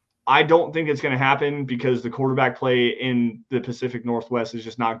 I don't think it's going to happen because the quarterback play in the Pacific Northwest is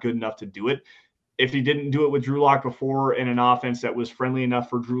just not good enough to do it. If he didn't do it with Drew Lock before in an offense that was friendly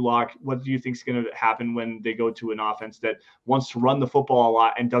enough for Drew Lock, what do you think is going to happen when they go to an offense that wants to run the football a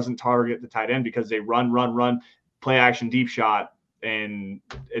lot and doesn't target the tight end because they run, play action, deep shot, and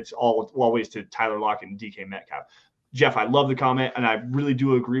it's always to Tyler Lockett and DK Metcalf. Jeff, I love the comment, and I really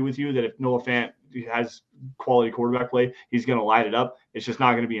do agree with you that if Noah Fant has quality quarterback play, he's going to light it up. It's just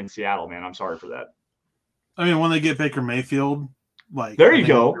not going to be in Seattle, man. I'm sorry for that. I mean, when they get Baker Mayfield, like there you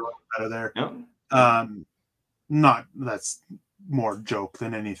go, better there. Yep. That's more joke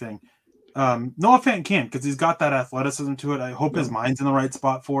than anything. Noah Fant can't because he's got that athleticism to it. I hope his mind's in the right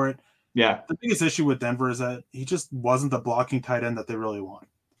spot for it. Yeah. The biggest issue with Denver is that he just wasn't the blocking tight end that they really want.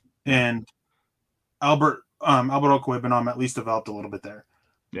 And Albert Okwuegbunam at least developed a little bit there.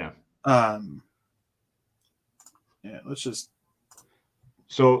 Yeah. Let's just.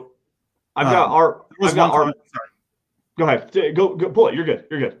 So I've got our. Sorry. Go ahead. Go pull it. You're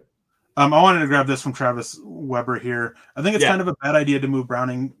good. I wanted to grab this from Travis Weber here. I think it's kind of a bad idea to move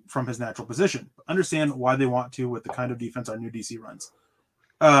Browning from his natural position. Understand why they want to with the kind of defense our new DC runs.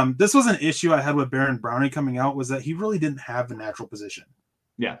 This was an issue I had with Baron Browning coming out was that he really didn't have the natural position.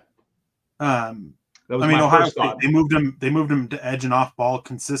 Yeah. Ohio State, they moved him to edge and off ball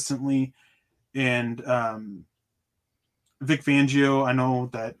consistently. And Vic Fangio, I know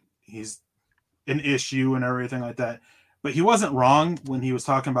that he's an issue and everything like that, but he wasn't wrong when he was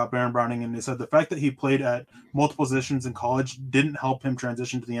talking about Baron Browning, and he said the fact that he played at multiple positions in college didn't help him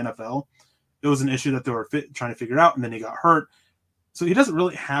transition to the NFL. It was an issue that they were trying to figure out, and then he got hurt. So he doesn't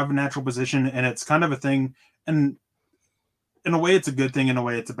really have a natural position, and it's kind of a thing. And in a way, it's a good thing. In a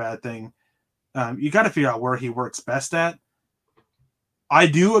way, it's a bad thing. You got to figure out where he works best at. I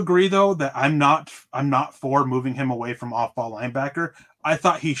do agree, though, that I'm not for moving him away from off-ball linebacker. I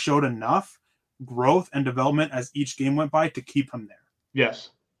thought he showed enough growth and development as each game went by to keep him there.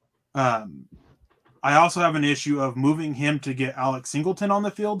 Yes. I also have an issue of moving him to get Alex Singleton on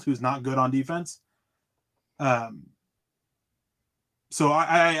the field, who's not good on defense. So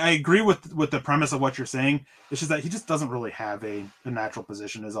I agree with the premise of what you're saying. It's just that he just doesn't really have a natural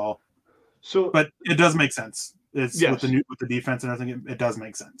position is all. So, but it does make sense. It's yes. with the defense and everything. It does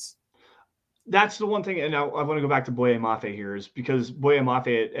make sense. That's the one thing, and now I want to go back to Boye Mafe here, is because Boye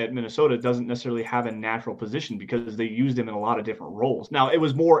Mafe at Minnesota doesn't necessarily have a natural position because they used him in a lot of different roles. Now, it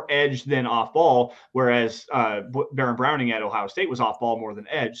was more edge than off ball, whereas Baron Browning at Ohio State was off ball more than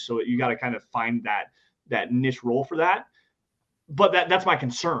edge. So you got to kind of find that niche role for that. But that's my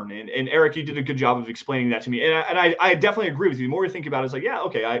concern. And Eric, you did a good job of explaining that to me. And I definitely agree with you. The more you think about it, it's like, yeah,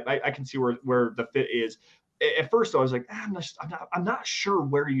 okay, I can see where the fit is. At first, I was like, I'm not sure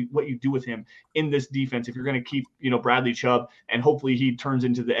what you do with him in this defense. If you're going to keep, Bradley Chubb, and hopefully he turns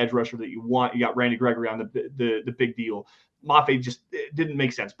into the edge rusher that you want. You got Randy Gregory on the big deal. Mafe just didn't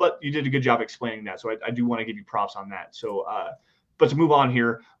make sense, but you did a good job explaining that. So I do want to give you props on that. So, but to move on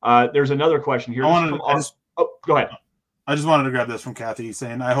here, there's another question here. Go ahead. I just wanted to grab this from Kathy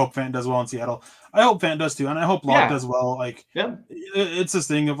saying, I hope Fant does well in Seattle. I hope Fant does too. And I hope Locke does well. Like, it's this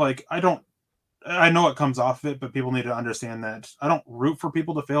thing of like, I know it comes off of it, but people need to understand that I don't root for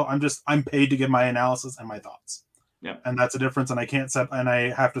people to fail. I'm paid to give my analysis and my thoughts. Yeah. And that's a difference. And I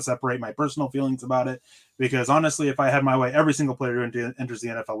have to separate my personal feelings about it, because honestly, if I had my way, every single player who enters the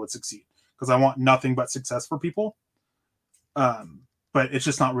NFL would succeed, because I want nothing but success for people. But it's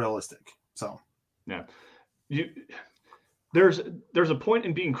just not realistic. So, yeah. There's a point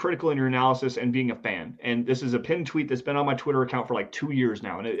in being critical in your analysis and being a fan. And this is a pinned tweet that's been on my Twitter account for like 2 years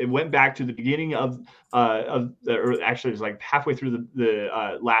now. And it went back to the beginning or actually it was like halfway through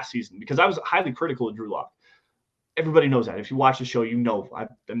the last season, because I was highly critical of Drew Lock. Everybody knows that. If you watch the show,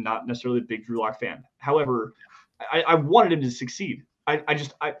 I'm not necessarily a big Drew Lock fan. However, I wanted him to succeed.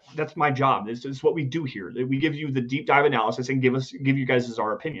 That's my job. This is what we do here. We give you the deep dive analysis and give you guys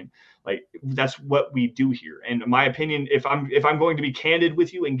our opinion. Like, that's what we do here. And my opinion, if I'm going to be candid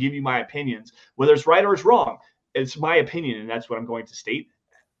with you and give you my opinions, whether it's right or it's wrong, it's my opinion, and that's what I'm going to state.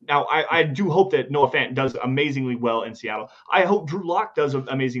 Now, I do hope that Noah Fant does amazingly well in Seattle. I hope Drew Lock does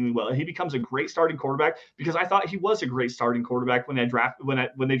amazingly well, and he becomes a great starting quarterback, because I thought he was a great starting quarterback when they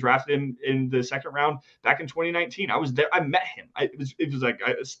drafted him in the second round back in 2019. I was there. I met him. It was like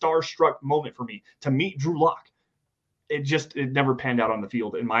a starstruck moment for me to meet Drew Lock. It never panned out on the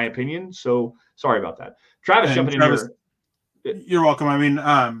field, in my opinion. So sorry about that. Travis jumping in here. You're welcome. I mean,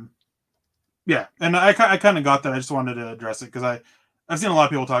 yeah, and I kind of got that. I just wanted to address it because I've seen a lot of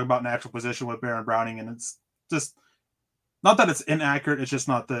people talk about natural position with Baron Browning, and it's just not that it's inaccurate. It's just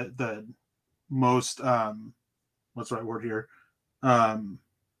not the most what's the right word here?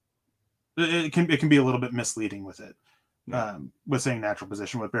 It can be a little bit misleading with it, with saying natural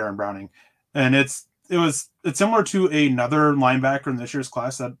position with Baron Browning, and it's similar to another linebacker in this year's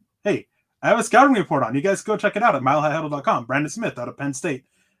class that, hey, I have a scouting report on. You guys go check it out at milehighhuddle.com. Brandon Smith out of Penn State.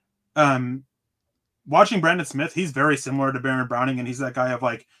 Watching Brandon Smith, he's very similar to Baron Browning, and he's that guy of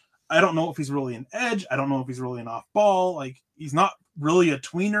like, I don't know if he's really an edge. I don't know if he's really an off ball. Like, he's not really a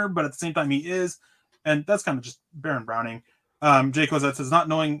tweener, but at the same time he is. And that's kind of just Baron Browning. Jay Cosette says, not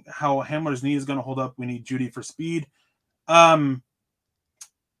knowing how Hamler's knee is going to hold up, we need Judy for speed. All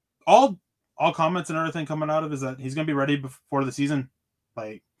comments and everything coming out of is that he's going to be ready before the season.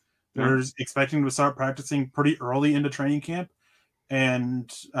 Like, they're expecting to start practicing pretty early into training camp,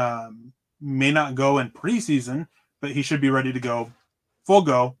 and may not go in preseason, but he should be ready to go full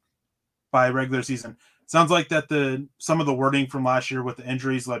go by regular season. Sounds like that some of the wording from last year with the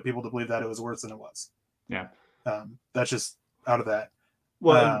injuries led people to believe that it was worse than it was. Yeah. That's just out of that.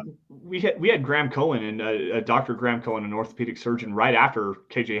 Well, we had Graham Cohen and Dr. Graham Cohen, an orthopedic surgeon, right after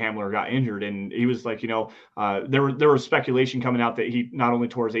KJ Hamler got injured, and he was like, there was speculation coming out that he not only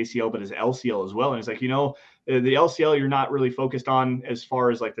tore his ACL but his LCL as well, and it's like, the LCL you're not really focused on as far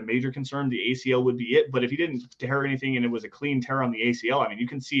as like the major concern. The ACL would be it, but if he didn't tear anything and it was a clean tear on the ACL, I mean, you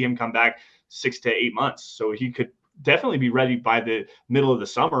can see him come back 6 to 8 months, so he could definitely be ready by the middle of the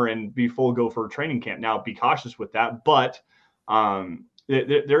summer and be full go for training camp. Now, be cautious with that, but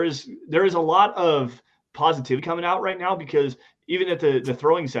there is a lot of positivity coming out right now, because even at the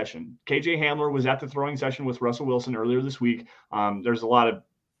throwing session, KJ Hamler was at the throwing session with Russell Wilson earlier this week. There's a lot of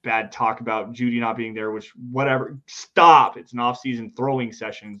bad talk about Judy not being there, which whatever. Stop. It's an off-season throwing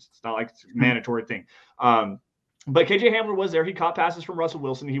session. It's not like it's a mandatory thing. But KJ Hamler was there. He caught passes from Russell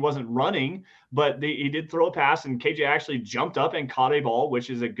Wilson. He wasn't running, but he did throw a pass, and KJ actually jumped up and caught a ball,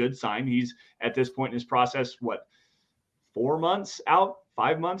 which is a good sign. He's at this point in his process, 4 months out,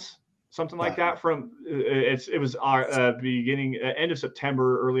 5 months, something like that. From it was beginning end of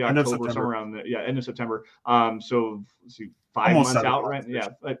September, early October, somewhere around end of September. So let's see, 5 months out, right? Yeah.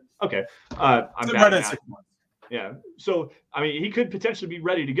 Okay. I'm right at 6 months. Yeah. So, I mean, he could potentially be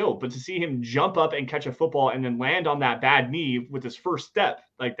ready to go, but to see him jump up and catch a football and then land on that bad knee with his first step,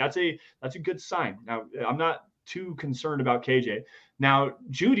 like that's a good sign. Now, I'm not too concerned about KJ. Now,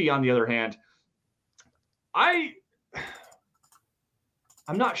 Judy, on the other hand, I'm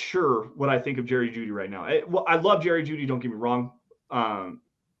not sure what I think of Jerry Judy right now. I love Jerry Judy, don't get me wrong.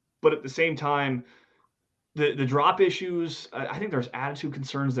 But at the same time, the drop issues, I think there's attitude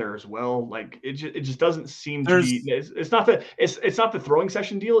concerns there as well. Like it just doesn't seem to be. It's not the throwing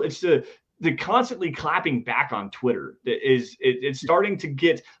session deal. It's the constantly clapping back on Twitter. It's starting to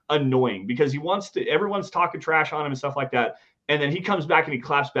get annoying, because everyone's talking trash on him and stuff like that, and then he comes back and he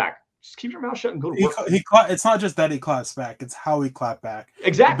claps back. Just keep your mouth shut and go to work. It's not just that he claps back; it's how he clapped back.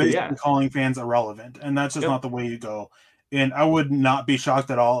 Exactly. Basically calling fans irrelevant, and that's just not the way you go. And I would not be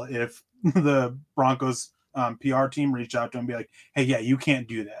shocked at all if the Broncos PR team reached out to him and be like, "Hey, yeah, you can't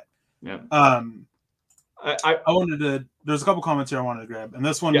do that." Yeah. I wanted to. There's a couple comments here I wanted to grab, and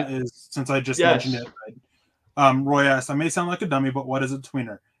this one is, since I just mentioned it. Right? Roy asked, "I may sound like a dummy, but what is a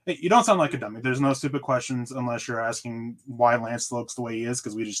tweener?" Hey, you don't sound like a dummy. There's no stupid questions unless you're asking why Lance looks the way he is,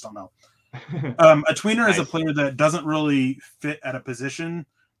 because we just don't know. A tweener is a player that doesn't really fit at a position.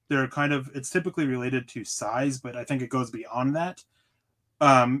 It's typically related to size, but I think it goes beyond that.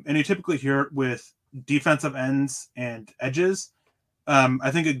 And you typically hear it with defensive ends and edges. I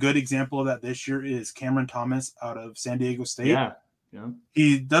think a good example of that this year is Cameron Thomas out of San Diego State. Yeah.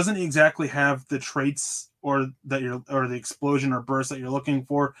 He doesn't exactly have the traits or the explosion or burst that you're looking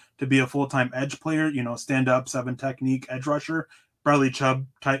for to be a full-time edge player, stand up, 7 technique, edge rusher, Bradley Chubb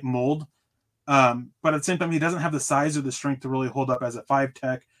type mold. But at the same time, he doesn't have the size or the strength to really hold up as a 5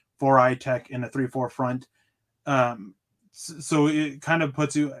 tech, 4-eye tech, and a 3-4 front. So it kind of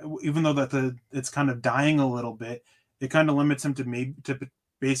puts you, even though it's kind of dying a little bit, it kind of limits him to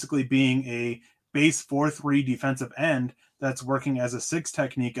basically being a base 4-3 defensive end that's working as a 6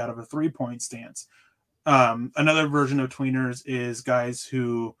 technique out of a 3-point stance. Another version of tweeners is guys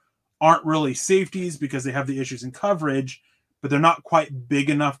who aren't really safeties because they have the issues in coverage, but they're not quite big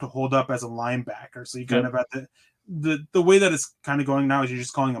enough to hold up as a linebacker. So you kind of at the way that it's kind of going now is you're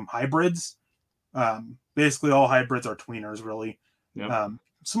just calling them hybrids. Basically all hybrids are tweeners, really. Yep.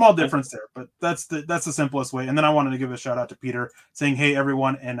 Small difference there, but that's the simplest way. And then I wanted to give a shout out to Peter saying, "Hey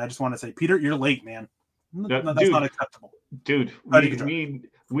everyone," and I just want to say, Peter, you're late, man. That's not acceptable. Dude,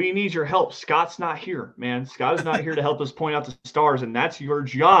 we need your help. Scott's not here, man. Scott is not here to help us point out the stars, and that's your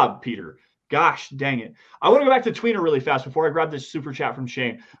job, Peter. Gosh dang it. I want to go back to tweener really fast before I grab this super chat from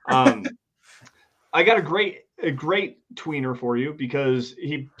Shane. I got a great tweener for you, because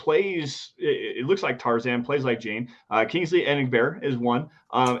he plays, it looks like Tarzan, plays like Jane. Kingsley Enagbare is one.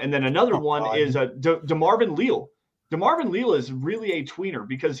 And then another one is DeMarvin Leal. DeMarvin Leal is really a tweener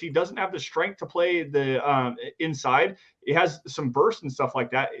because he doesn't have the strength to play the inside. He has some burst and stuff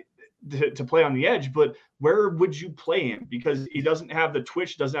like that to play on the edge, but where would you play him? Because he doesn't have the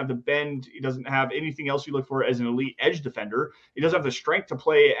twitch, doesn't have the bend, he doesn't have anything else you look for as an elite edge defender. He doesn't have the strength to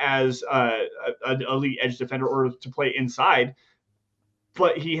play as an elite edge defender or to play inside,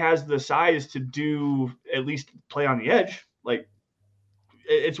 but he has the size to do at least play on the edge. Like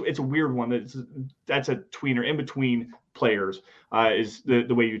it's a weird one. That's a tweener in between players is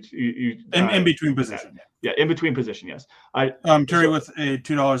the way you in between position. Yeah, in between position. Yes. Terry with a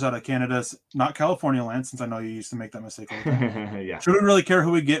 $2 out of Canada's not California land, since I know you used to make that mistake all the time. Yeah. Should we really care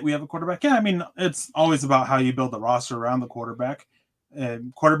who we get? We have a quarterback. Yeah, I mean, it's always about how you build the roster around the quarterback.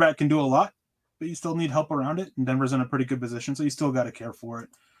 Quarterback can do a lot, but you still need help around it. And Denver's in a pretty good position, so you still got to care for it.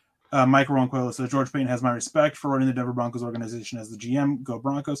 Mike Ronquillo says, George Payton has my respect for running the Denver Broncos organization as the GM. Go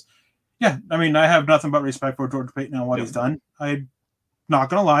Broncos. Yeah, I mean, I have nothing but respect for George Payton and what he's done. I'm not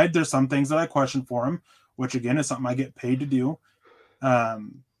going to lie. There's some things that I question for him, which, again, is something I get paid to do.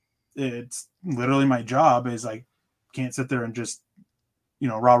 It's literally my job is I can't sit there and just,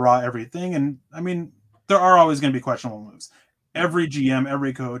 rah-rah everything. And, I mean, there are always going to be questionable moves. Every GM,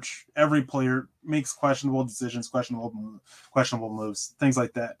 every coach, every player makes questionable decisions, questionable moves, things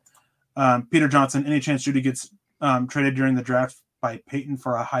like that. Peter Johnson, any chance Judy gets traded during the draft by Peyton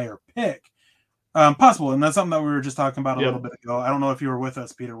for a higher pick? Possible, and that's something that we were just talking about a little bit ago. I don't know if you were with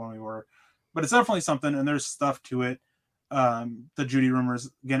us, Peter, when we were, but it's definitely something, and there's stuff to it. The Judy rumors,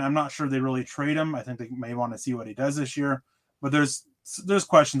 again, I'm not sure they really trade him. I think they may want to see what he does this year, but there's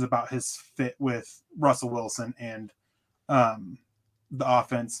questions about his fit with Russell Wilson and the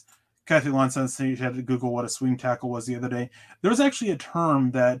offense. Kathy Lund says she had to Google what a swing tackle was the other day. There was actually a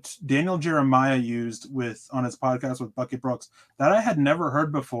term that Daniel Jeremiah used on his podcast with Bucky Brooks that I had never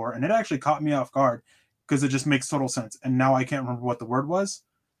heard before, and it actually caught me off guard because it just makes total sense. And now I can't remember what the word was.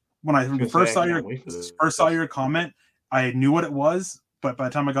 When I first saw your comment, I knew what it was, but by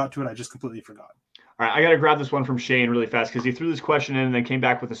the time I got to it, I just completely forgot. All right, I got to grab this one from Shane really fast because he threw this question in and then came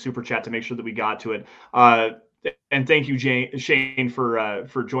back with a super chat to make sure that we got to it. And thank you, Shane,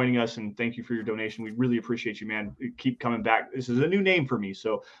 for joining us, and thank you for your donation. We really appreciate you, man. Keep coming back. This is a new name for me,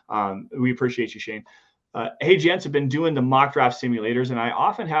 so we appreciate you, Shane. Hey, gents, I've been doing the mock draft simulators, and I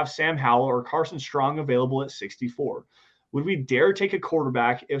often have Sam Howell or Carson Strong available at 64. Would we dare take a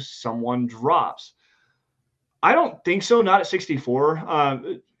quarterback if someone drops? I don't think so, not at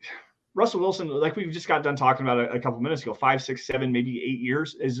 64. Russell Wilson, like we just got done talking about a couple minutes ago, 5, 6, 7, maybe 8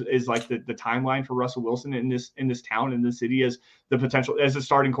 years is like the timeline for Russell Wilson in this town, in this city, as the potential as a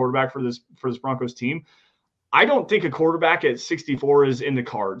starting quarterback for this Broncos team. I don't think a quarterback at 64 is in the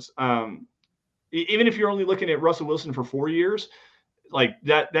cards. Even if you're only looking at Russell Wilson for 4 years, like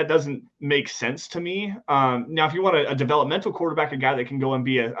that doesn't make sense to me. Now, if you want a developmental quarterback, a guy that can go and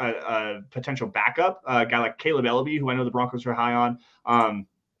be a potential backup, a guy like Caleb Ellaby, who I know the Broncos are high on.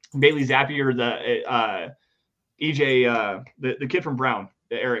 Bailey Zappi or the EJ, the kid from Brown,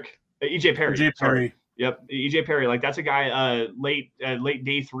 EJ Perry. EJ Perry. Yep, EJ Perry. Like that's a guy late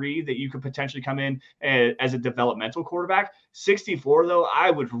day 3 that you could potentially come in as a developmental quarterback. 64 though, I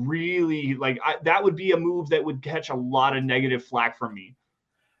would really that would be a move that would catch a lot of negative flack from me.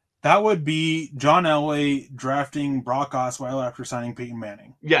 That would be John Elway drafting Brock Osweiler after signing Peyton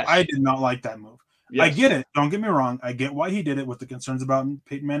Manning. Yes, I did not like that move. Yes. I get it. Don't get me wrong. I get why he did it with the concerns about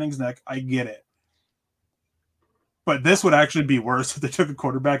Peyton Manning's neck. I get it. But this would actually be worse if they took a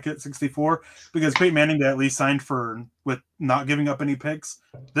quarterback at 64, because Peyton Manning, they at least signed with not giving up any picks.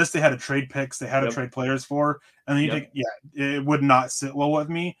 This, they had to trade picks. They had to trade players for. And then it would not sit well with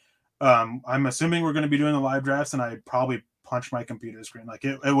me. I'm assuming we're going to be doing the live drafts, and I probably punch my computer screen. Like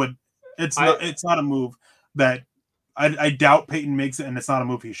it would. It's not a move that I doubt Peyton makes it, and it's not a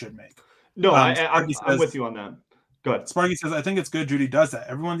move he should make. No, I'm with you on that. Go ahead. Sparky says, I think it's good Judy does that.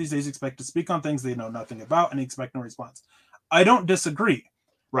 Everyone these days expect to speak on things they know nothing about and expect no response. I don't disagree.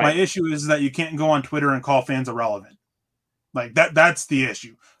 Right. My issue is that you can't go on Twitter and call fans irrelevant. Like that's the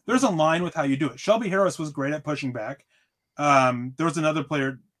issue. There's a line with how you do it. Shelby Harris was great at pushing back. There was another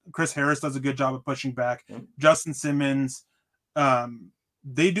player, Chris Harris, does a good job of pushing back. Mm-hmm. Justin Simmons,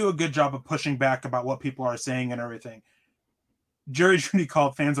 they do a good job of pushing back about what people are saying and everything. Jerry Jeudy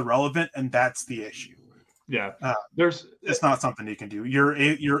called fans irrelevant, and that's the issue. Yeah, it's not something you can do.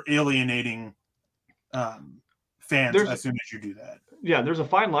 You're alienating fans as soon as you do that. Yeah, there's a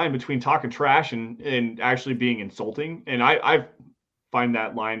fine line between talking trash and actually being insulting, and I find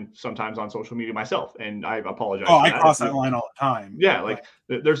that line sometimes on social media myself, and I apologize. Oh, I cross that line all the time. Yeah, like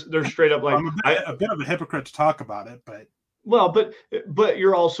there's straight up like I'm a bit of a hypocrite to talk about it, but but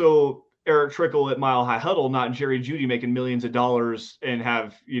you're also Eric Trickle at Mile High Huddle, not Jerry Jeudy making millions of dollars and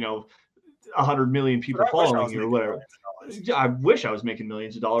have 100 million people following you or whatever. I wish I was making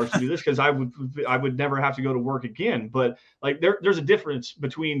millions of dollars to do this, because I would never have to go to work again. But like there's a difference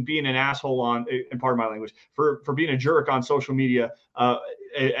between being an asshole and pardon my language, for being a jerk on social media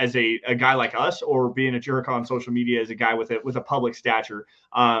as a guy like us, or being a jerk on social media as a guy with a public stature.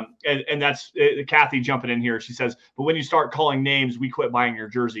 And that's Kathy jumping in here. She says, but when you start calling names, we quit buying your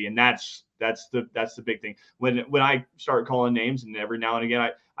jersey. And that's the big thing. When I start calling names, and every now and again,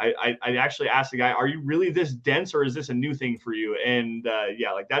 I actually ask the guy, are you really this dense, or is this a new thing for you? And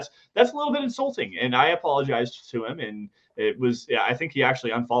that's a little bit insulting. And I apologized to him, and it was, I think he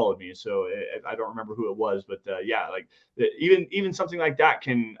actually unfollowed me. So I don't remember who it was, but even something like that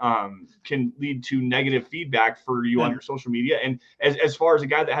can lead to negative feedback for you on your social media. And as far as a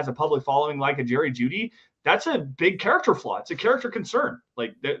guy that has a public following like a Jerry Jeudy, that's a big character flaw. It's a character concern,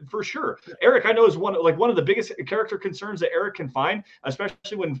 like that, for sure. Eric, I know, is one of the biggest character concerns that Eric can find,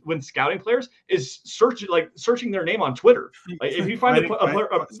 especially when scouting players, is searching their name on Twitter. Like if you find a player,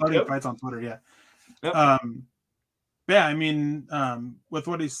 fights on Twitter, yeah. Yep. yeah, I mean, with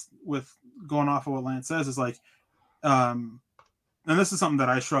going off of what Lance says is like, and this is something that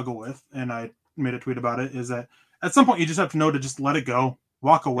I struggle with, and I made a tweet about it, is that at some point you just have to know to just let it go,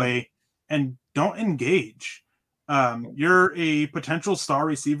 walk away, and don't engage. You're a potential star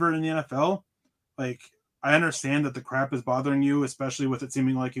receiver in the NFL. Like, I understand that the crap is bothering you, especially with it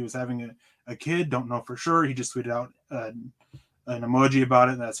seeming like he was having a kid. Don't know for sure. He just tweeted out an emoji about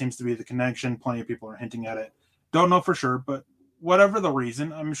it. That seems to be the connection. Plenty of people are hinting at it. Don't know for sure, but whatever the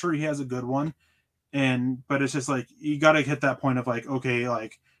reason, I'm sure he has a good one. But it's just like, you got to hit that point of like, okay,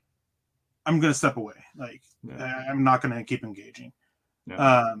 like, I'm going to step away. Like, I'm not going to keep engaging.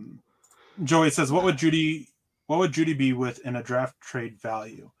 Yeah. Joey says, what would Judy be with in a draft trade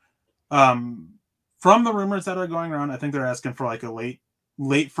value? From the rumors that are going around, I think they're asking for like a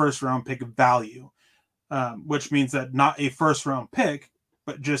late first round pick value, which means that not a first round pick,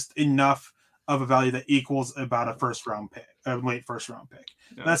 but just enough of a value that equals about a first round pick, a late first round pick.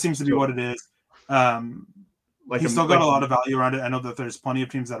 Yeah. That seems to be what it is. He's still got a lot of value around it. I know that there's plenty of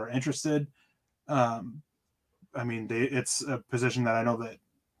teams that are interested. I mean, it's a position that I know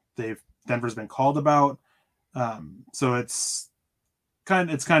that Denver's been called about. So it's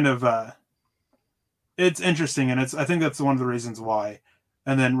interesting, and I think that's one of the reasons why.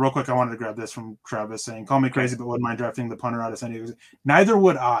 And then real quick, I wanted to grab this from Travis saying, "Call me crazy, but wouldn't mind drafting the punter out of San Diego." Neither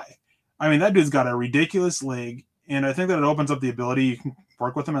would I. I mean, that dude's got a ridiculous leg, and I think that it opens up the ability you can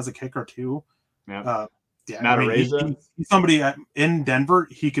work with him as a kicker too. Yeah, I mean, he's somebody in Denver.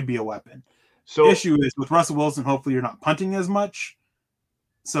 He could be a weapon. So the issue is with Russell Wilson. Hopefully, you're not punting as much.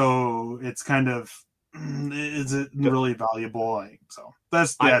 So it's kind of, is it really valuable? Like, so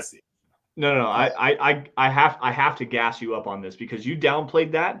that's it. No. I have to gas you up on this because you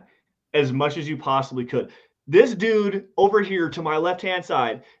downplayed that as much as you possibly could. This dude over here to my left-hand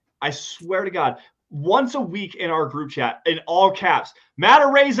side, I swear to God, once a week in our group chat, in all caps, Matt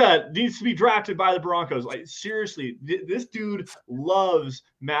Araiza needs to be drafted by the Broncos. Like, seriously, this dude loves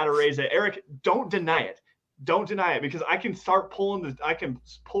Matt Araiza. Eric, don't deny it. Don't deny it, because I can start I can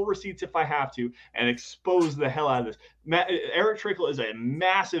pull receipts if I have to and expose the hell out of this. Eric Trickle is a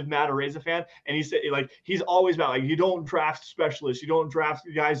massive Matt Araiza fan, and he's always about like, you don't draft specialists, you don't draft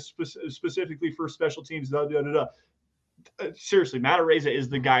guys specifically for special teams. Seriously, Matt Araiza is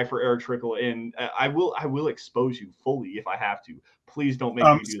the guy for Eric Trickle, and I will expose you fully if I have to. Please don't make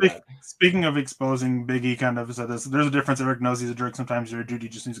me do that. Speaking of exposing, Big E kind of said this. There's a difference. Eric knows he's a jerk. Sometimes you're a dude. He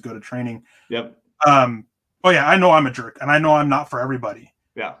just needs to go to training. Yep. Oh yeah, I know I'm a jerk, and I know I'm not for everybody.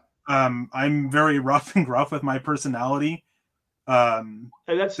 Yeah. I'm very rough and gruff with my personality.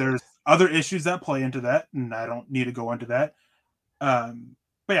 There's other issues that play into that, and I don't need to go into that. But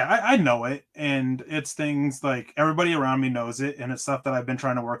yeah, I know it, and it's things like everybody around me knows it, and it's stuff that I've been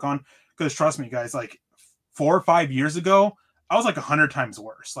trying to work on. Because trust me, guys, like 4 or 5 years ago, I was like 100 times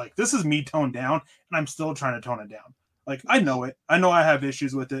worse. Like, this is me toned down, and I'm still trying to tone it down. Like, I know it. I know I have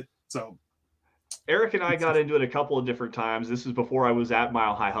issues with it, so. Eric and I got into it a couple of different times. This is before I was at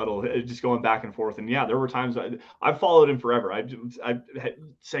Mile High Huddle, just going back and forth. And yeah, there were times I've followed him forever. I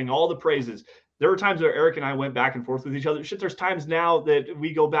sang all the praises. There were times where Eric and I went back and forth with each other. Shit, there's times now that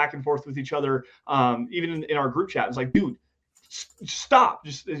we go back and forth with each other, even in our group chat. It's like, dude, stop.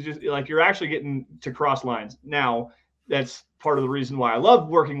 Just like, you're actually getting to cross lines. Now, that's part of the reason why I love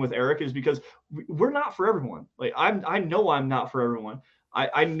working with Eric, is because we're not for everyone. Like, I know I'm not for everyone.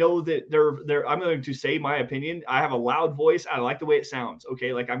 I know that I'm going to say my opinion. I have a loud voice. I like the way it sounds.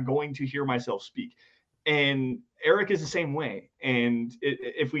 Okay. Like, I'm going to hear myself speak, and Eric is the same way. And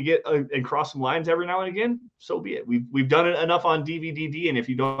if we get and cross some lines every now and again, so be it. We've done it enough on DVD. And if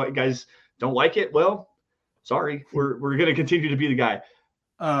you guys don't like it, well, sorry, we're going to continue to be the guy.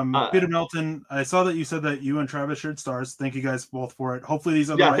 Peter Milton, I saw that you said that you and Travis shared stars. Thank you guys both for it. Hopefully these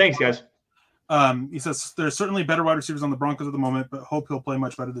are the right thanks guys. He says there's certainly better wide receivers on the Broncos at the moment, but hope he'll play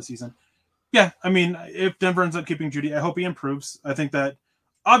much better this season. Yeah, I mean, if Denver ends up keeping Judy, I hope he improves. I think that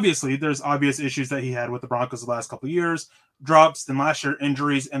obviously there's obvious issues that he had with the Broncos the last couple of years, drops, then last year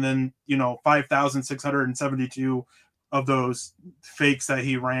injuries, and then 5,672 of those fakes that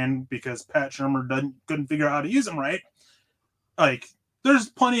he ran because Pat Shurmur couldn't figure out how to use them right. Like, there's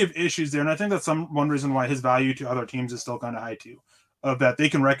plenty of issues there, and I think that's one reason why his value to other teams is still kind of high too. Of that, they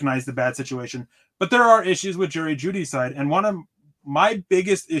can recognize the bad situation. But there are issues with Jerry Jeudy's side. And one of my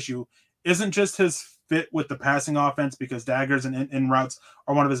biggest issue isn't just his fit with the passing offense, because daggers and routes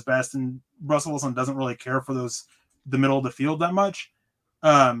are one of his best. And Russell Wilson doesn't really care for the middle of the field that much.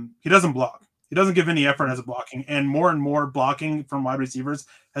 He doesn't block. He doesn't give any effort as a blocking. And more blocking from wide receivers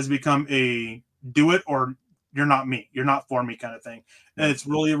has become a do it or you're not me. You're not for me kind of thing. And it's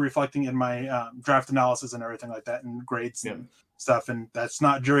really reflecting in my draft analysis and everything like that and grades and stuff. And that's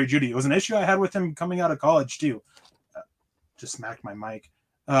not Jerry Jeudy. It was an issue I had with him coming out of college too. Just smacked my mic.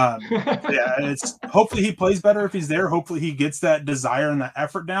 It's hopefully he plays better if he's there. Hopefully he gets that desire and that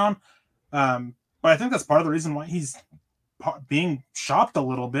effort down. But I think that's part of the reason why he's being shopped a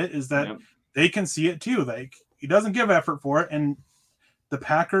little bit is that they can see it too. Like he doesn't give effort for it. And the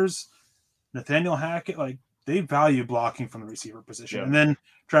Packers, Nathaniel Hackett, like they value blocking from the receiver position. And then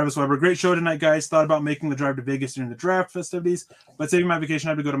Travis Weber, great show tonight, guys. Thought about making the drive to Vegas during the draft festivities, but saving my vacation,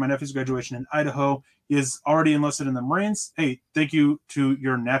 I have to go to my nephew's graduation in Idaho. He is already enlisted in the Marines. Hey, thank you to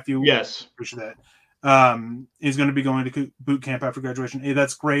your nephew. Yes. Appreciate that. He's going to be going to boot camp after graduation. Hey,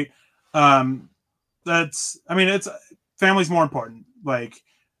 that's great. It's family's more important. Like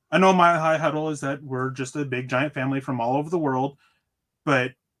I know my high huddle is that we're just a big giant family from all over the world,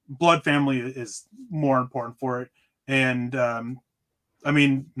 but blood family is more important for it. And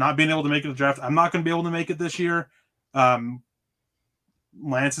not being able to make it to the draft, I'm not going to be able to make it this year. Lance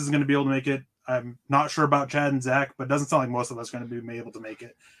isn't going to be able to make it. I'm not sure about Chad and Zach, but it doesn't sound like most of us are going to be able to make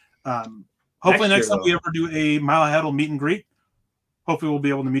it. Hopefully next time we ever do a Mile High Huddle meet and greet, hopefully we'll be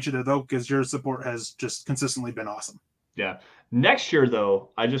able to meet you there, though, because your support has just consistently been awesome. Yeah. Next year, though,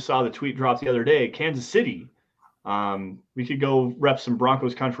 I just saw the tweet drop the other day, Kansas City. We could go rep some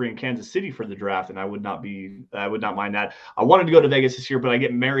Broncos country in Kansas City for the draft, and I would not mind that. I wanted to go to Vegas this year, but I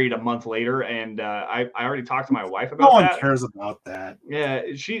get married a month later, and I already talked to my wife about that. No one cares about that. Yeah,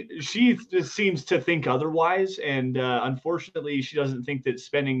 she just seems to think otherwise, and unfortunately, she doesn't think that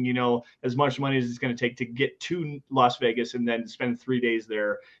spending as much money as it's going to take to get to Las Vegas and then spend 3 days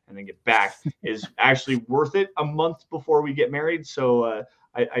there and then get back is actually worth it a month before we get married. So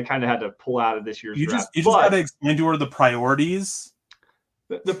I kind of had to pull out of this year's draft. You just got to explain to her the priorities.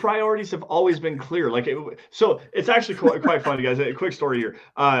 The priorities have always been clear. So it's actually quite funny, guys. A quick story here.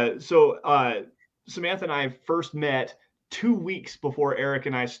 Samantha and I first met 2 weeks before Eric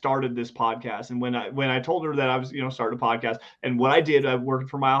and I started this podcast. And when I told her that I was, starting a podcast and what I did, I worked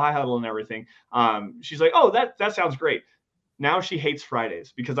for Mile High Huddle and everything. She's like, oh, that sounds great. Now she hates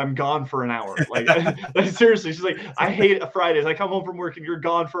Fridays because I'm gone for an hour. Like seriously, she's like, I hate Fridays. I come home from work and you're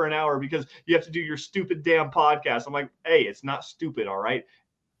gone for an hour because you have to do your stupid damn podcast. I'm like, hey, it's not stupid. All right.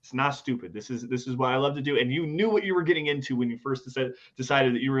 It's not stupid. This is what I love to do. And you knew what you were getting into when you first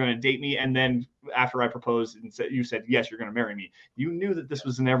decided that you were going to date me. And then after I proposed and you said, yes, you're going to marry me. You knew that this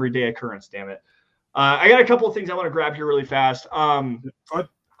was an everyday occurrence. Damn it. I got a couple of things I want to grab here really fast.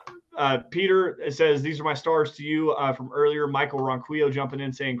 Peter says, these are my stars to you from earlier. Michael Ronquillo jumping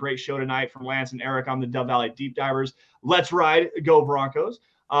in saying, great show tonight from Lance and Eric on the Dove Valley Deep Divers. Let's ride. Go Broncos.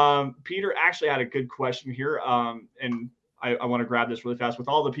 Peter actually had a good question here. And I want to grab this really fast. With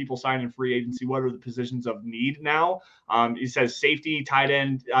all the people signing free agency, what are the positions of need now? He says safety, tight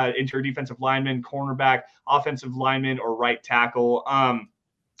end, interior defensive lineman, cornerback, offensive lineman, or right tackle.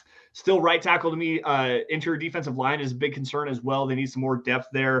 Still right tackle to me. Interior defensive line is a big concern as well. They need some more depth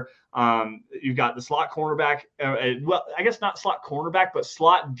there. You've got the slot cornerback. Well, I guess not slot cornerback, but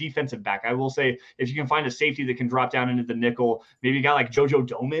slot defensive back. I will say if you can find a safety that can drop down into the nickel, maybe a guy like JoJo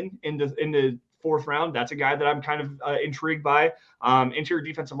Doman in the fourth round. That's a guy that I'm kind of intrigued by. Interior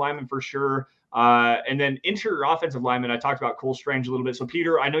defensive lineman for sure. And then interior offensive lineman, I talked about Cole Strange a little bit. So,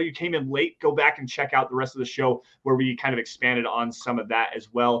 Peter, I know you came in late. Go back and check out the rest of the show where we kind of expanded on some of that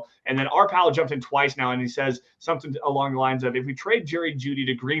as well. And then our pal jumped in twice now, and he says something along the lines of, if we trade Jerry Jeudy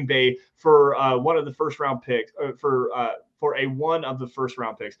to Green Bay for one of the first-round picks, for one of the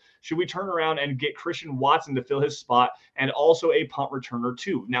first-round picks, should we turn around and get Christian Watson to fill his spot and also a punt returner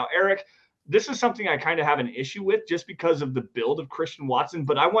too? Now, Eric, this is something I kind of have an issue with just because of the build of Christian Watson,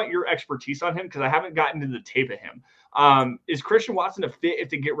 but I want your expertise on him because I haven't gotten to the tape of him. Is Christian Watson a fit if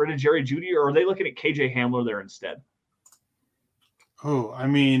they get rid of Jerry Jeudy, or are they looking at KJ Hamler there instead? Oh, I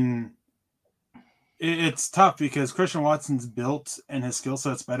mean, it's tough because Christian Watson's built and his skill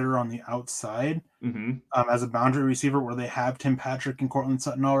set's better on the outside as a boundary receiver where they have Tim Patrick and Cortland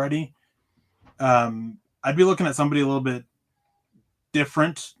Sutton already. I'd be looking at somebody a little bit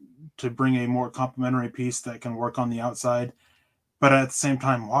different to bring a more complementary piece that can work on the outside. But at the same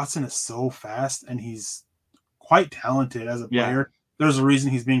time, Watson is so fast and he's quite talented as a player. There's a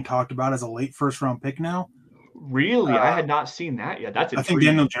reason he's being talked about as a late first round pick now. Really? I had not seen that yet. That's intriguing. I think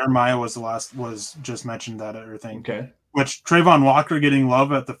Daniel Jeremiah was just mentioned that other thing. Okay. Which Trayvon Walker getting love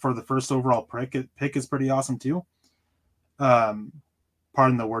for the first overall pick is pretty awesome too. Pardon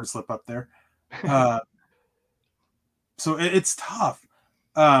the word slip up there. So it's tough.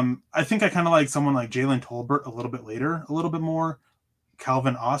 I think I kind of like someone like Jalen Tolbert a little bit later, a little bit more.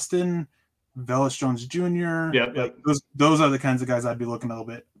 Calvin Austin, Velus Jones Jr. Yeah, like those are the kinds of guys I'd be looking a little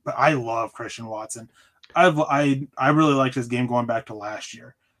bit. But I love Christian Watson. I really liked his game going back to last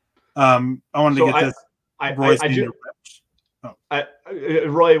year. I wanted to get this.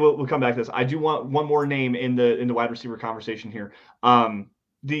 Roy, we'll come back to this. I do want one more name in the wide receiver conversation here.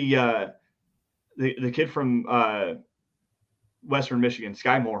 The kid from Western Michigan,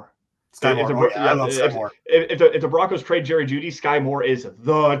 Sky Moore. I love Sky Moore. If the Broncos trade Jerry Jeudy, Sky Moore is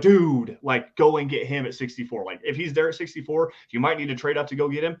the dude. Like, go and get him at 64. Like, if he's there at 64, you might need to trade up to go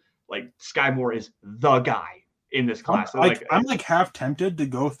get him. Like, Sky Moore is the guy in this class. I'm half tempted to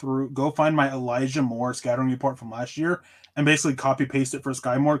go find my Elijah Moore scouting report from last year and basically copy paste it for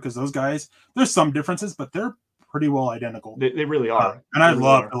Sky Moore, because those guys, there's some differences, but they're pretty well identical. They really are. And I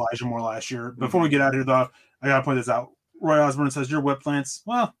loved Elijah Moore last year. Before we get out of here, though, I got to point this out. Roy Osborne says, "You're Whip Lance."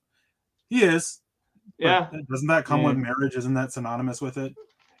 Well, he is. Yeah. Doesn't that come with marriage? Isn't that synonymous with it?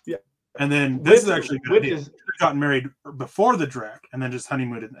 Yeah. And then this is actually good. He got married before the draft and then just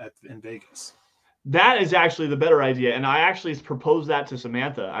honeymooned in Vegas. That is actually the better idea. And I actually proposed that to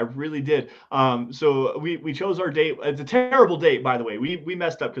Samantha. I really did. So we chose our date. It's a terrible date, by the way. We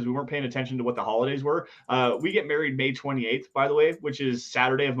messed up because we weren't paying attention to what the holidays were. We get married May 28th, by the way, which is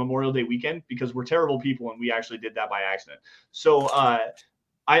Saturday of Memorial Day weekend, because we're terrible people and we actually did that by accident. So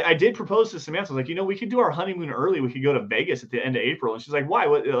I did propose to Samantha. I was like, we could do our honeymoon early. We could go to Vegas at the end of April. And she's like, why?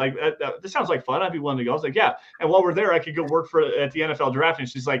 What, like, this sounds like fun. I'd be willing to go. I was like, yeah. And while we're there, I could go work at the NFL draft. And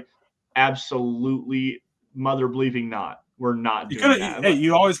she's like, absolutely mother bleeping not. We're not doing that. Hey,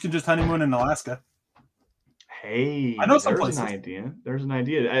 you always can just honeymoon in Alaska. Hey, I know some there's places. An idea. There's an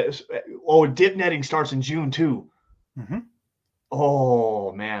idea. Oh, dip netting starts in June too. Mm-hmm.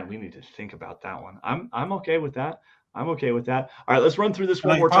 Oh man, we need to think about that one. I'm okay with that. I'm okay with that. All right, let's run through this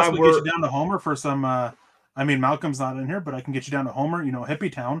one more time. Get you down to Homer for some. Malcolm's not in here, but I can get you down to Homer.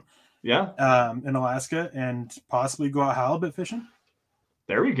 Hippie town. Yeah. In Alaska, and possibly go out halibut fishing.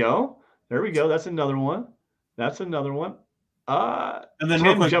 There we go. That's another one. And then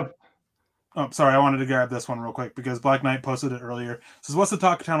real quick. Oh, sorry. I wanted to grab this one real quick because Black Knight posted it earlier. It says, "What's the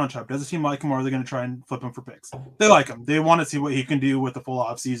talk of town on Chubb? Does the team like him, or are they going to try and flip him for picks?" They like him. They want to see what he can do with the full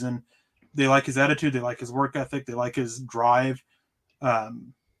off season. They like his attitude. They like his work ethic. They like his drive.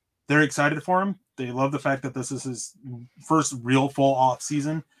 They're excited for him. They love the fact that this is his first real full off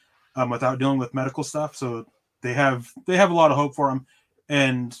season without dealing with medical stuff. So they have a lot of hope for him.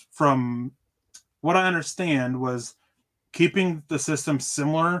 And from what I understand was keeping the system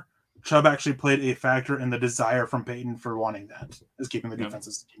similar. Chubb actually played a factor in the desire from Peyton for wanting that, is keeping the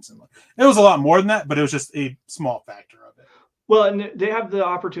defenses similar. It was a lot more than that, but it was just a small factor of it. Well, and they have the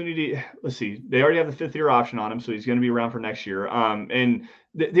opportunity. Let's see. They already have the fifth-year option on him, so he's going to be around for next year. And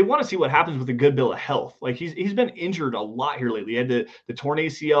they want to see what happens with a good bill of health. Like he's been injured a lot here lately. He had the torn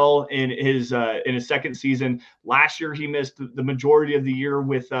ACL in his second season. Last year, he missed the majority of the year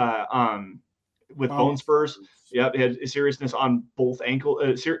with bone spurs. Yep, he had seriousness on both ankles.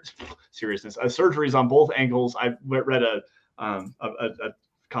 Surgeries on both ankles. I read a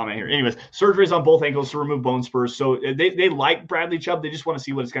comment here. Anyways, surgeries on both ankles to remove bone spurs. So they like Bradley Chubb. They just want to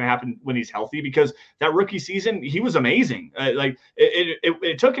see what's going to happen when he's healthy, because that rookie season, he was amazing.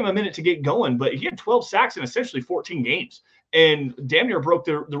 It took him a minute to get going, but he had 12 sacks in essentially 14 games and damn near broke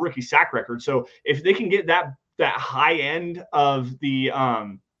the rookie sack record. So if they can get that high end of the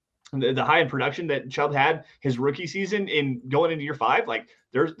high end production that Chubb had his rookie season in going into year 5, like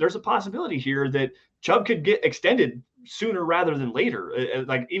there's a possibility here that Chubb could get extended sooner rather than later.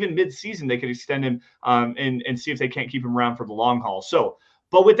 Like even mid-season, they could extend him and see if they can't keep him around for the long haul. So,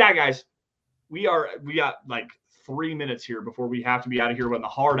 but with that, guys, we got like 3 minutes here before we have to be out of here. We're on the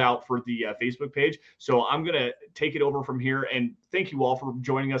hard out for the Facebook page. So I'm going to take it over from here, and thank you all for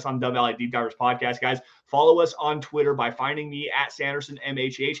joining us on Dove Valley Deep Divers podcast, guys. Follow us on Twitter by finding me at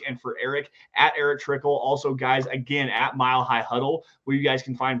SandersonMHH, and for Eric at Eric Trickle. Also, guys, again, at Mile High Huddle, where you guys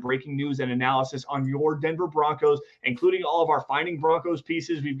can find breaking news and analysis on your Denver Broncos, including all of our Finding Broncos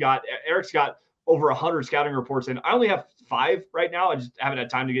pieces. Eric's got over 100 scouting reports, and I only have 5 right now. I just haven't had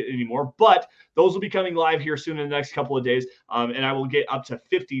time to get any more, but those will be coming live here soon in the next couple of days. And I will get up to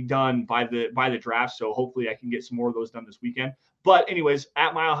 50 done by the draft. So hopefully I can get some more of those done this weekend. But anyways,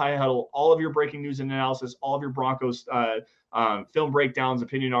 at Mile High Huddle, all of your breaking news and analysis, all of your Broncos film breakdowns,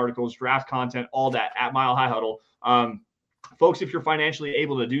 opinion articles, draft content, all that at Mile High Huddle. Folks, if you're financially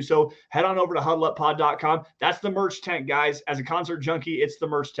able to do so, head on over to huddleuppod.com. That's the merch tent, guys. As a concert junkie, it's the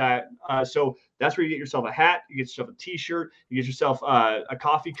merch tent. So that's where you get yourself a hat, you get yourself a t-shirt, you get yourself a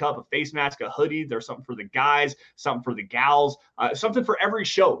coffee cup, a face mask, a hoodie. There's something for the guys, something for the gals, something for every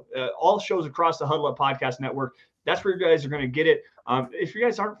show. All shows across the Huddle Up Podcast Network. That's where you guys are going to get it. If you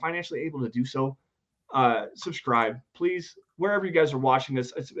guys aren't financially able to do so, subscribe, please. Wherever you guys are watching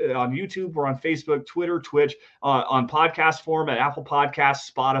this, it's on YouTube, we're on Facebook, Twitter, Twitch, on podcast form at Apple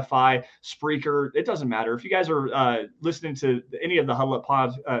Podcasts, Spotify, Spreaker. It doesn't matter. If you guys are listening to any of the Huddle Up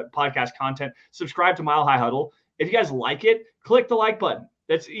podcast content, subscribe to Mile High Huddle. If you guys like it, click the like button.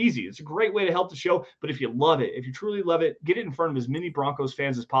 That's easy. It's a great way to help the show. But if you love it, if you truly love it, get it in front of as many Broncos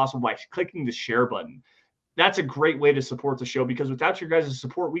fans as possible by clicking the share button. That's a great way to support the show, because without your guys'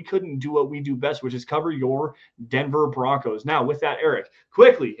 support, we couldn't do what we do best, which is cover your Denver Broncos. Now, with that, Eric,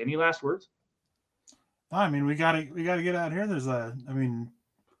 quickly, any last words? I mean, we gotta get out here. There's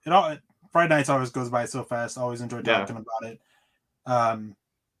Friday nights always goes by so fast. Always enjoy talking about it.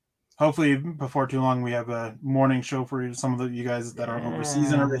 Hopefully, before too long, we have a morning show for some of you guys that are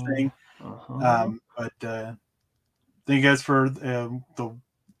overseas and everything. But thank you guys for the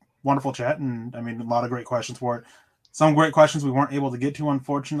wonderful chat, and I mean, a lot of great questions for it. Some great questions we weren't able to get to,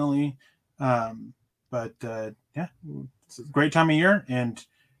 unfortunately. But it's a great time of year, and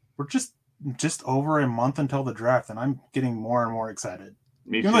we're just over a month until the draft, and I'm getting more and more excited.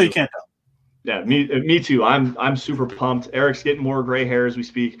 Even though you can't tell. Yeah, me too. I'm super pumped. Eric's getting more gray hair as we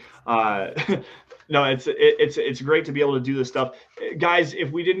speak. No, it's great to be able to do this stuff, guys.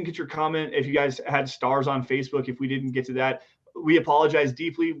 If we didn't get your comment, if you guys had stars on Facebook, if we didn't get to that, we apologize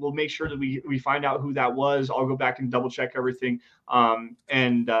deeply. We'll make sure that we find out who that was. I'll go back and double check everything. And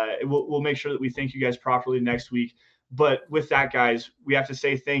we'll make sure that we thank you guys properly next week. But with that, guys, we have to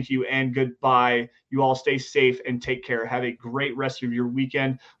say thank you and goodbye. You all stay safe and take care. Have a great rest of your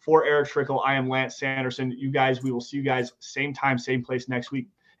weekend. For Eric Trickle, I am Lance Sanderson. You guys, we will see you guys same time, same place next week.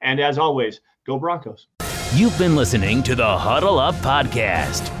 And as always, go Broncos. You've been listening to the Huddle Up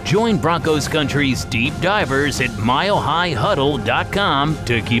Podcast. Join Broncos Country's deep divers at milehighhuddle.com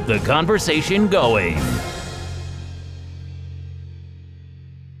to keep the conversation going.